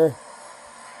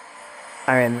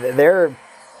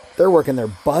 They're working their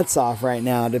butts off right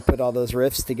now to put all those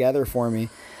riffs together for me.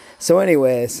 So,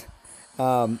 anyways,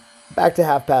 back to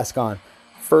Half Past Gone.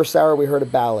 First hour we heard a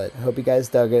ballad. Hope you guys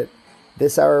dug it.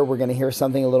 This hour we're gonna hear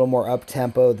something a little more up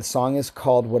tempo. The song is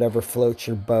called "Whatever Floats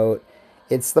Your Boat."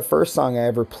 It's the first song I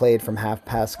ever played from Half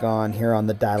Past Gone here on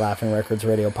the Die Laughing Records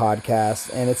radio podcast,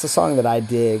 and it's a song that I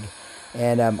dig,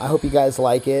 and I hope you guys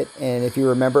like it. And if you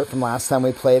remember it from last time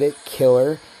we played it,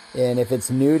 killer. And if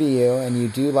it's new to you and you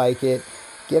do like it,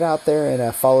 get out there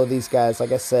and follow these guys.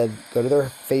 Like I said, go to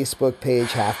their Facebook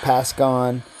page, Half Past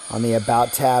Gone. On the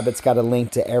About tab, it's got a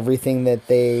link to everything that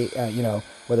they,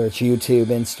 whether it's YouTube,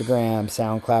 Instagram,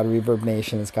 SoundCloud, Reverb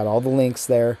Nation. It's got all the links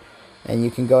there. And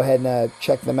you can go ahead and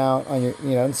check them out on your,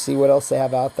 and see what else they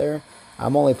have out there.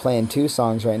 I'm only playing 2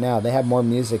 songs right now. They have more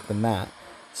music than that.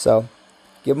 So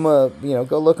give them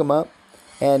go look them up.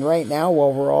 And right now,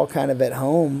 while we're all kind of at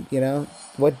home,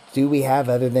 what do we have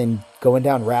other than going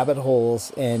down rabbit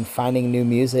holes and finding new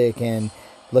music and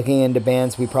looking into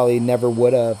bands we probably never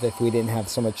would have if we didn't have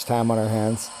so much time on our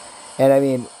hands?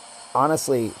 And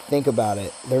honestly, think about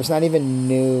it. There's not even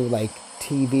new,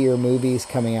 TV or movies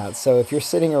coming out. So if you're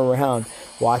sitting around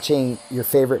watching your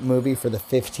favorite movie for the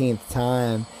 15th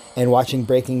time and watching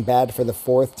Breaking Bad for the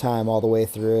 4th time all the way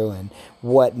through and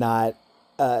whatnot,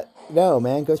 no,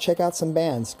 man, go check out some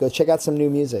bands. Go check out some new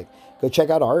music. Go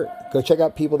check out art. Go check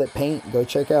out people that paint. Go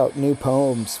check out new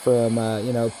poems from,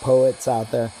 poets out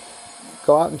there.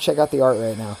 Go out and check out the art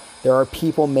right now. There are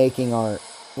people making art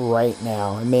right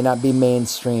now. It may not be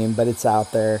mainstream, but it's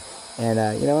out there.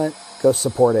 And you know what? Go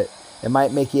support it. It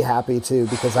might make you happy too,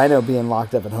 because I know being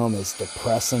locked up at home is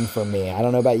depressing for me. I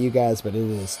don't know about you guys, but it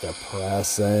is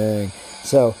depressing.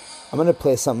 So I'm going to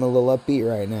play something a little upbeat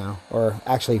right now. Or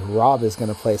actually, Rob is going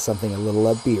to play something a little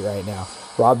upbeat right now.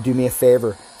 Rob, do me a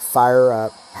favor. Fire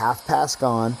up Half Past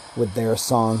Gone with their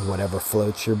song, Whatever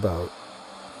Floats Your Boat.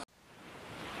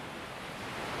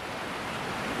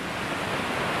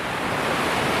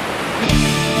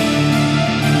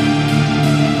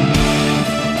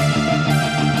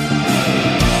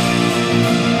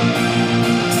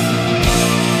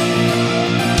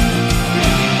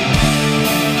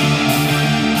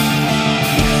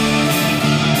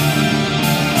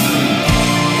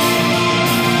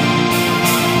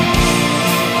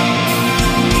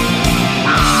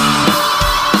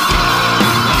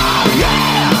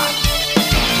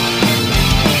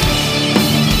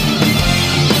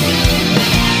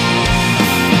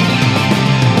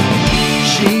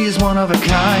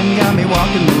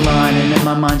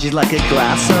 She's like a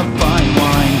glass of fine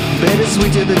wine,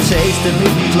 bittersweet to the taste and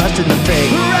leave me flushed in the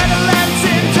face. Redolence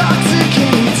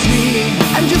intoxicating,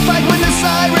 and just like when the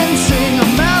sirens sing a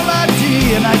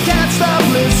melody, and I can't stop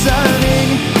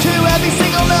listening to every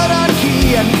single note on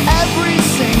key and every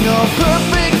single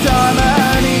perfect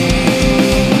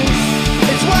harmony.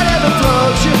 It's whatever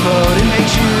floats your boat, it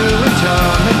makes you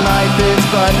return that life is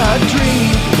but a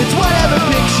dream. It's whatever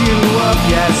picks you up,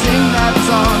 yeah, sing that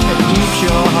song that keeps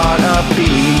your heart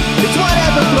upbeat. It's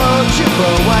whatever floats your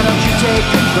boat, why don't you take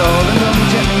control and roll me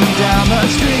gently down the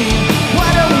stream? Why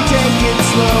don't we take it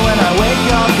slow and I wake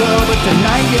I'll go, but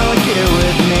tonight you're here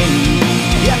with me.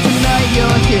 Yeah, tonight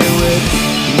you're here with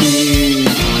me.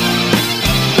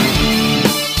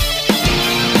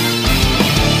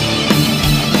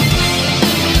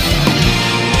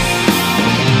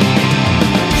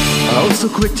 Oh, so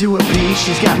quick to appease,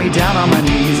 she's got me down on my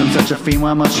knees. I'm such a fiend,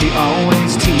 why must she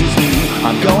always tease me?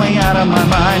 I'm going out of my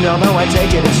mind, although I take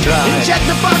it in stride. It checks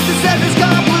the box that says it's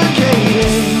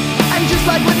complicated, and just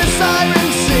like when the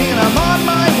sirens sing, I'm on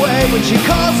my way. When she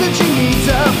calls and she needs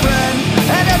a friend,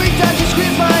 and every time she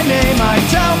screams my name, I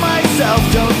tell myself,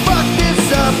 don't fuck this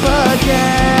up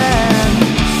again.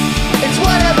 It's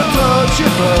whatever floats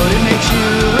your boat, it makes you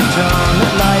return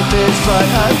that life is but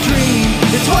a dream.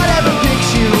 It's whatever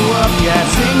picks you up, yeah,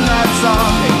 sing that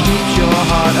song that keeps keeps your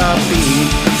heart upbeat.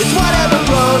 It's whatever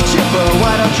floats your boat.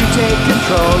 Why don't you take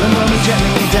control and roll me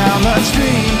gently down the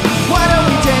stream? Why don't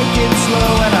we take it slow?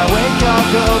 When I wake I'll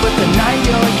go, but tonight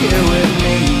you're here with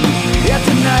me. Yeah,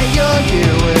 tonight you're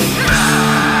here with me.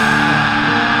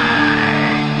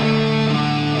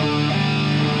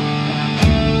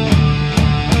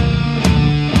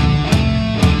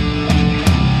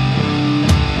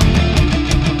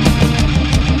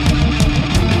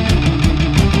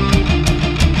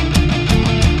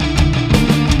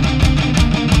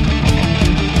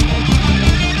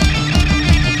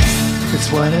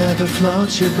 Whatever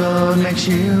floats your boat makes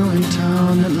you in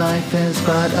tone that life is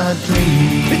but a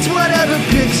dream. It's whatever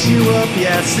picks you up,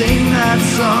 yeah, sing that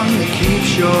song that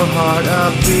keeps your heart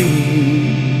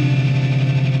upbeat.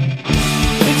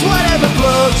 It's whatever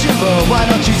floats your boat. Why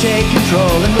don't you take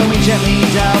control and roll me gently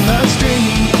down the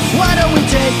stream? Why don't we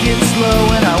take it slow?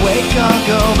 When I wake I'll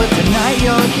go, but tonight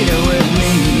you're here with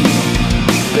me,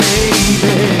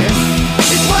 baby.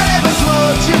 It's whatever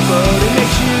floats your boat, it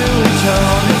makes you in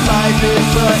tone, and life is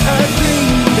but a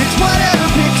dream. It's whatever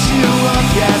picks you up,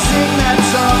 yeah, sing that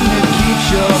song that keeps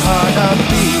your heart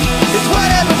upbeat. It's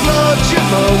whatever floats your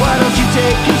boat. Why don't you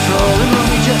take control and roll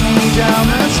me gently down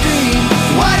the stream?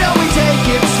 Why don't we take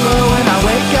it slow? When I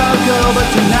wake I'll go, but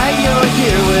tonight you're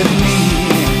here with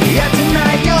me. Yeah,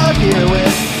 tonight you're here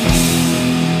with me.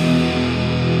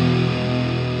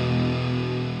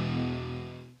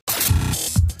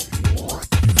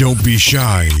 Don't be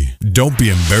shy. Don't be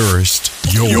embarrassed.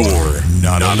 You're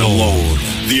not alone.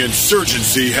 The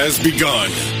insurgency has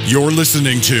begun. You're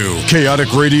listening to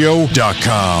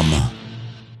chaoticradio.com.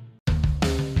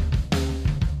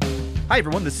 Hi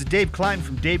everyone, this is Dave Klein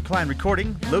from Dave Klein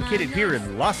Recording, located here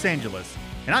in Los Angeles.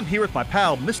 And I'm here with my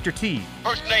pal, Mr. T.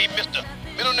 First name, Mr.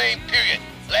 Middle name, period.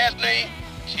 Last name,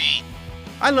 T.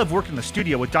 I love working in the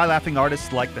studio with die-laughing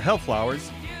artists like the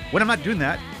Hellflowers. When I'm not doing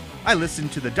that, I listen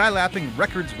to the Die Laughing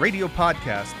Records radio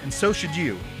podcast, and so should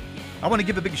you. I want to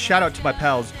give a big shout out to my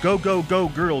pals Go Go Go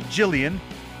Girl Jillian,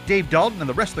 Dave Dalton, and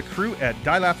the rest of the crew at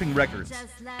Die Laughing Records.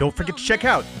 Don't forget to check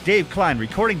out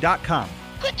DaveKleinRecording.com.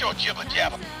 Quit your jibber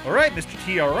jabber. All right, Mr.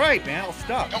 T, all right, man, I'll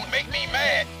stop. Don't make me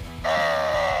mad.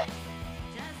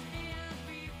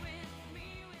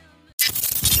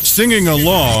 Singing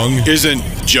along isn't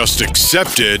just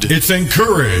accepted, it's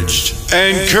encouraged.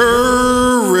 Encouraged.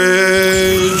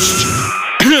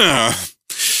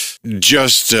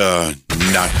 Just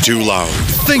not too loud.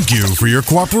 Thank you for your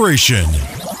cooperation.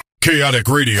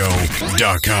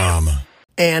 chaoticradio.com.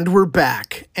 And we're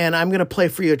back, and I'm going to play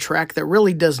for you a track that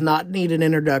really does not need an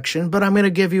introduction, but I'm going to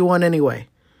give you one anyway.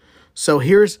 So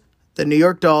here's the New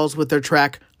York Dolls with their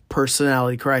track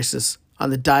Personality Crisis on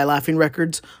the Die Laughing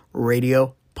Records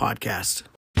radio podcast.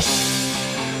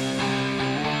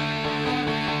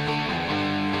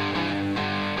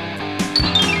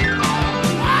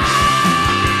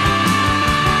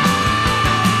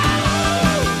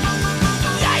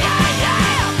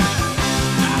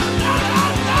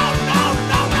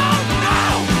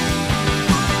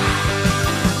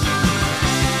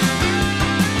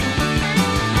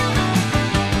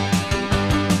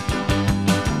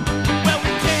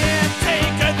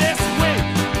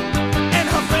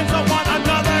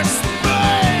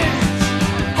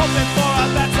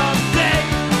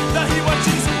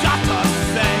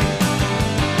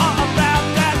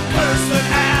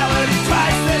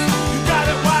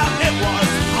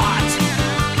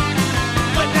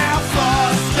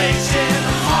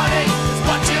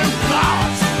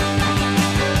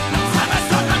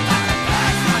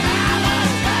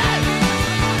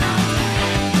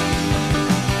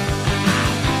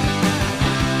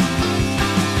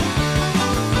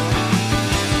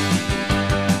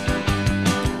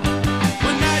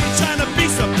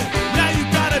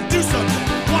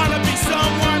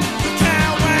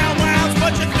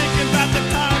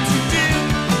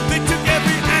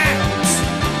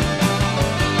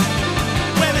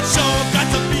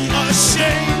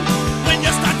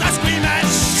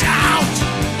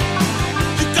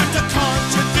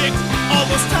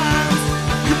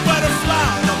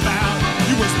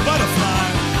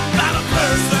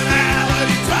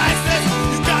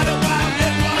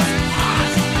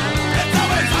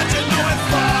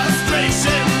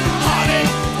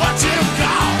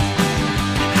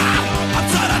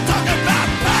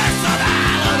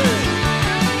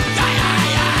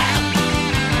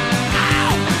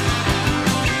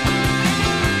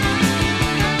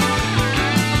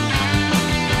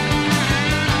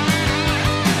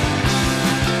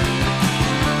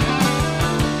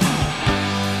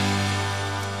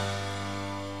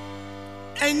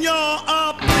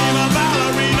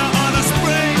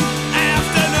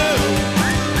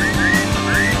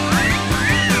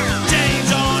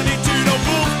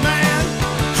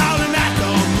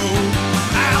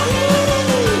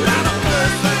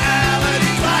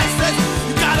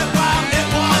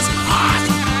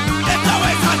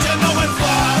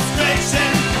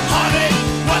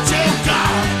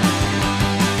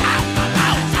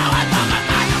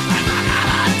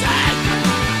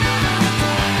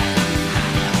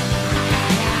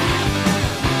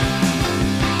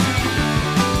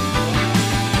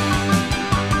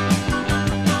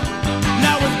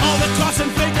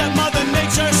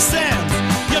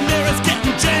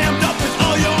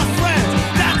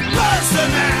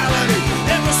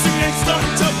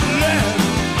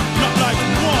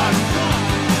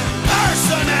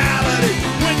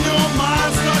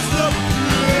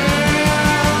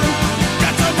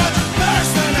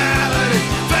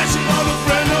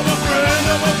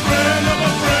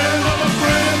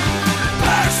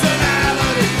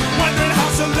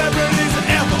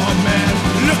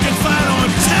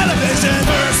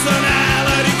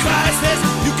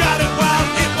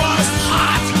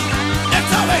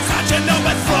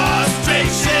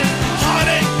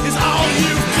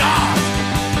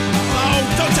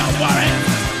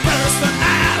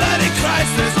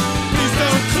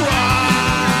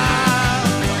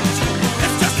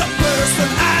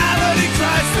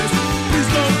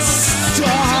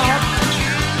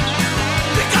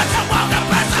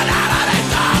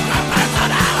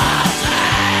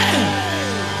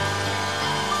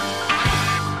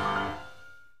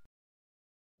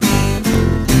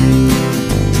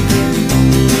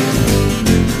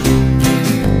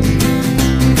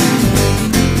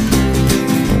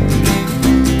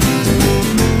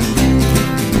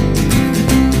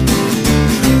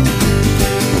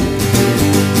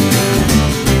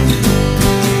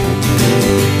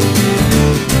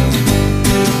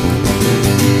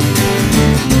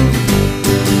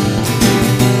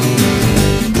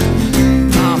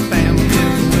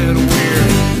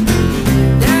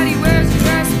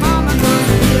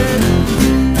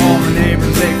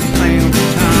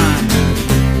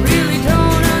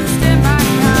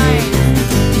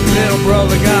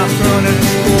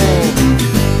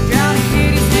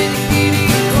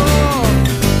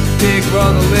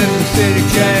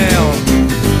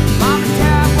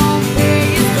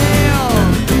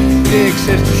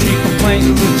 length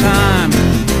of the time.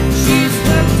 She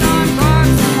slipped on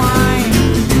bars of wine.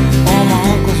 All my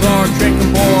uncles are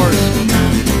drinking bars.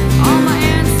 All my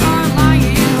aunts are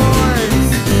lying whores.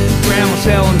 Grandma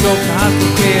selling dope to high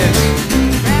school kids.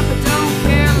 Grandpa don't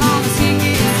care long as he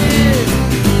gets his.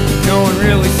 No one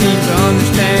really seems to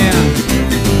understand.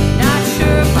 Not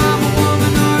sure if I'm a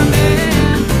woman or a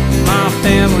man. My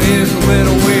family is a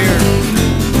little weird.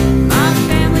 My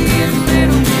family is a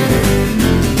little weird.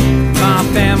 My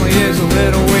family is a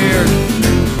little weird.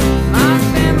 My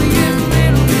family is a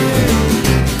little weird.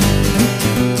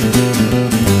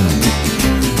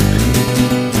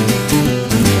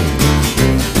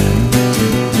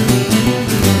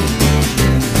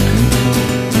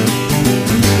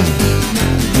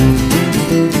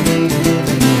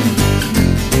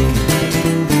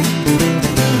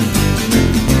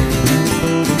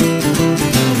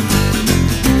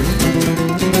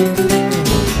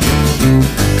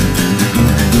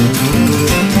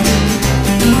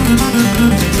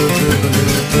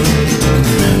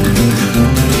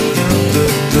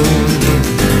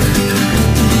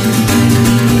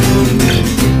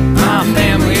 My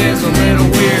family is a little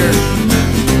weird.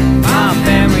 My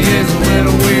family is a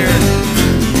little weird.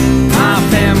 My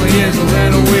family is a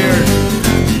little weird.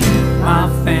 My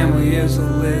family is a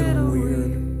little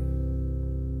weird.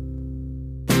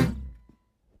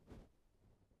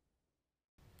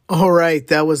 All right,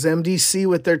 that was MDC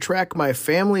with their track My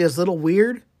Family is a Little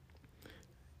Weird.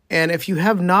 And if you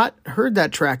have not heard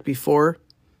that track before,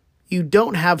 you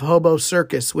don't have Hobo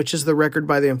Circus, which is the record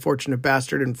by The Unfortunate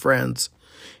Bastard and Friends.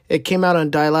 It came out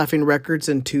on Die Laughing Records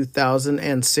in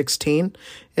 2016.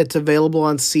 It's available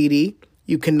on CD.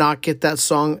 You cannot get that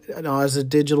song as a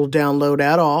digital download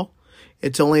at all.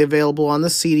 It's only available on the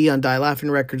CD on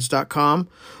dielaughingrecords.com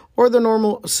or the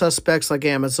normal suspects like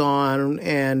Amazon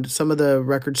and some of the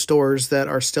record stores that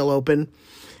are still open.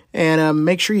 And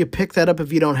make sure you pick that up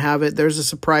if you don't have it. There's a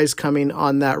surprise coming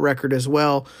on that record as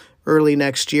well early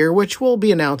next year, which we'll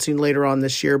be announcing later on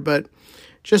this year. But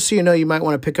just so you know, you might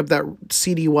want to pick up that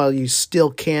CD while you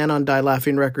still can on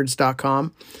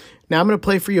dielaughingrecords.com. Now I'm going to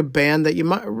play for you a band that you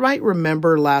might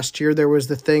remember last year. There was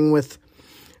the thing with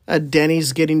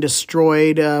Denny's getting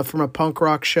destroyed from a punk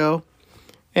rock show.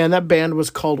 And that band was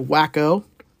called Wacko.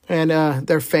 And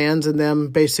their fans and them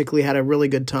basically had a really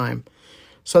good time.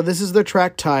 So this is their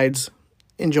track Tides.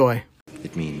 Enjoy.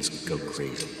 It means go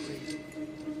crazy.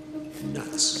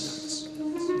 Nuts.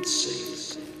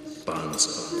 Insane.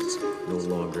 Bonzos. No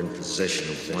longer in possession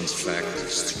of one's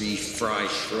faculties. 3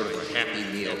 fries short of a Happy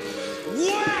Meal.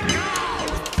 Wacko!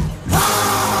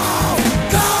 Oh,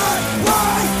 God,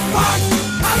 why? Fuck!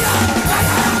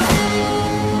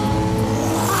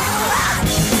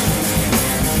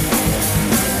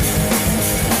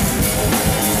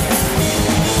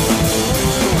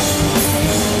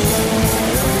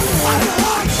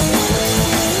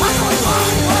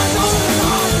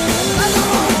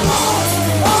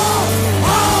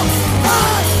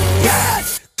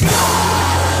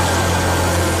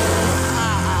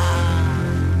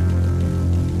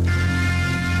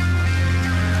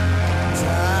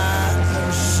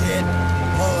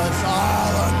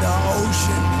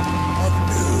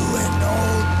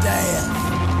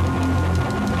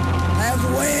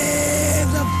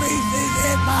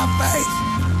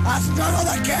 I struggle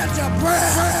to catch a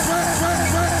breath.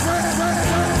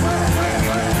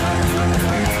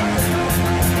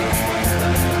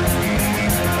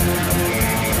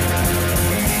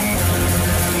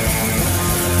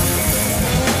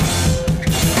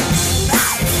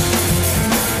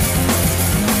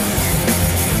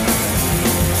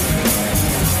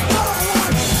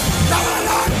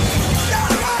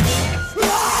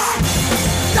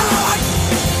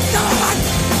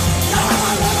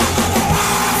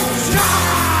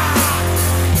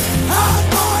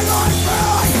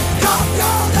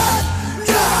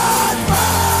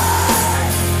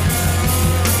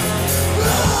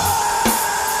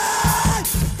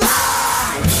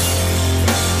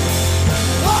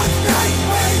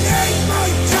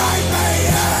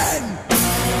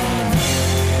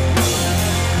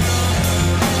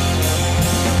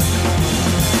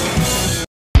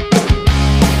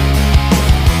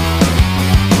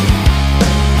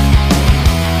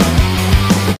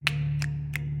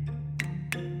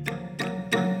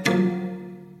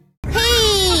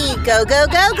 Go, go,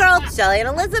 go, girl. Shelly and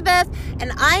Elizabeth.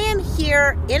 And I am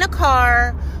here in a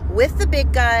car with the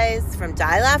big guys from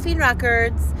Die Laughing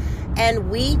Records.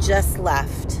 And we just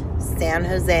left San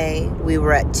Jose. We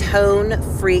were at Tone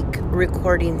Freak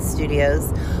Recording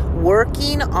Studios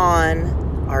working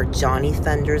on our Johnny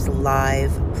Thunders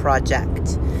Live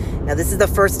project. Now, this is the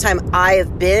first time I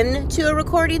have been to a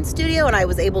recording studio, and I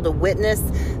was able to witness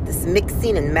this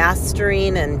mixing and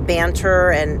mastering and banter,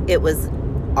 and it was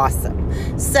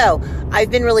awesome. So,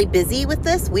 I've been really busy with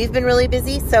this. We've been really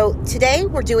busy. So, today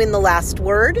we're doing the last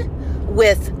word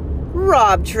with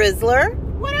Rob Trisler.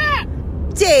 What up?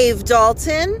 Dave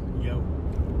Dalton. Yo.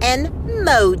 And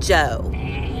Mojo.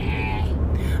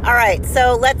 All right,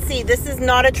 so let's see. This is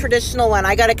not a traditional one.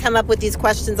 I got to come up with these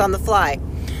questions on the fly.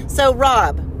 So,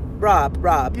 Rob.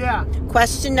 Yeah.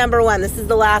 Question number 1. This is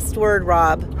the last word,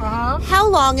 Rob. Uh-huh. How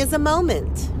long is a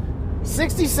moment?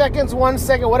 60 seconds, 1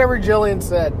 second, whatever Jillian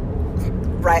said.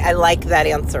 Right, I like that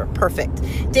answer. Perfect.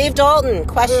 Dave Dalton,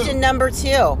 question number 2.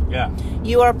 Yeah.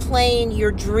 You are playing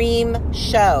your dream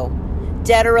show.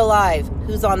 Dead or alive,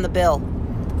 who's on the bill?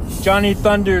 Johnny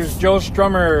Thunders, Joe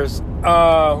Strummers,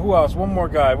 who else? One more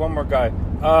guy.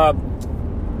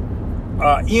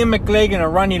 Ian McLagan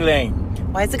and Ronnie Lane.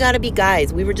 Why's it gotta be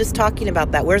guys? We were just talking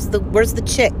about that. Where's the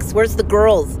chicks? Where's the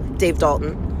girls, Dave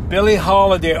Dalton? Billie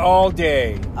Holiday all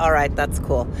day. All right, that's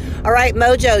cool. All right,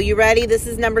 Mojo, you ready? This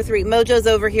is number 3. Mojo's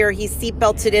over here. He's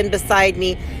seatbelted in beside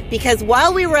me because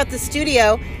while we were at the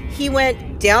studio, he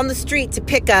went down the street to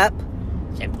pick up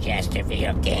some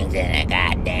Chesterfield Kings and a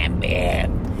goddamn beer.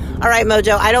 All right,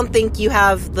 Mojo, I don't think you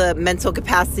have the mental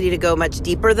capacity to go much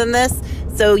deeper than this,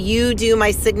 so you do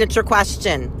my signature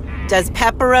question. Does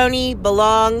pepperoni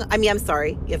belong... I'm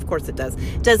sorry. Of course it does.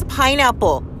 Does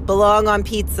pineapple belong on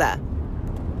pizza?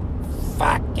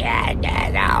 Fuck yeah, it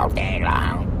does all day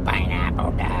long.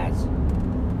 Pineapple does.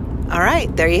 All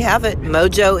right, there you have it.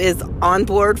 Mojo is on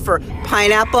board for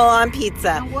pineapple on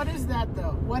pizza. Now, what is that,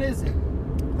 though? What is it?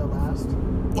 The last?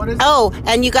 What is Oh,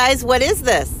 and you guys, what is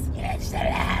this? It's the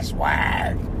last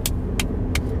word.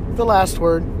 The last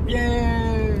word.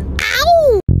 Yay!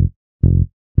 Ow!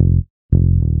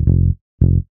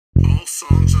 All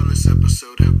songs on this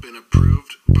episode have been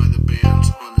approved by the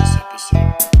bands on this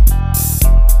episode.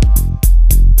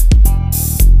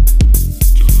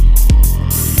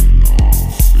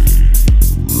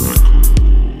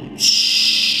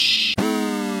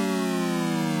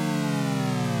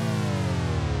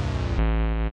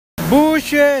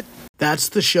 Bullshit! That's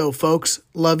the show, folks.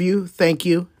 Love you. Thank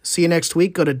you. See you next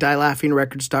week. Go to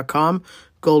dielaughingrecords.com,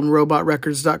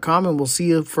 goldenrobotrecords.com, and we'll see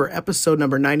you for episode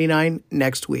number 99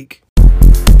 next week.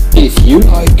 If you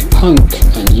like punk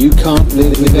and you can't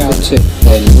live without it,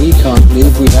 then we can't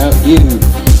live without you.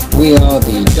 We are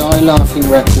the Die Laughing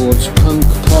Records Punk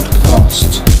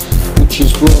Podcast, which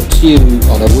is brought to you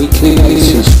on a weekly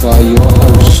basis by your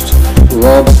host,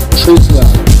 Rob Trisler,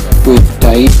 with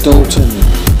Dave Dalton,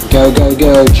 Go Go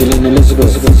Go, Gillian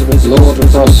Elizabeth, Lord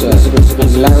Prosser,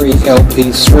 and Larry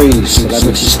LP3,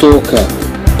 Celebrity Stalker.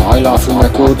 Die Laughing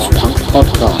Records Punk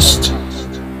Podcast.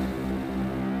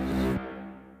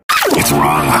 It's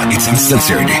raw, it's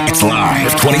uncensored, it's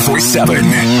live 24/7.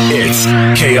 It's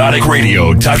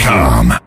chaoticradio.com.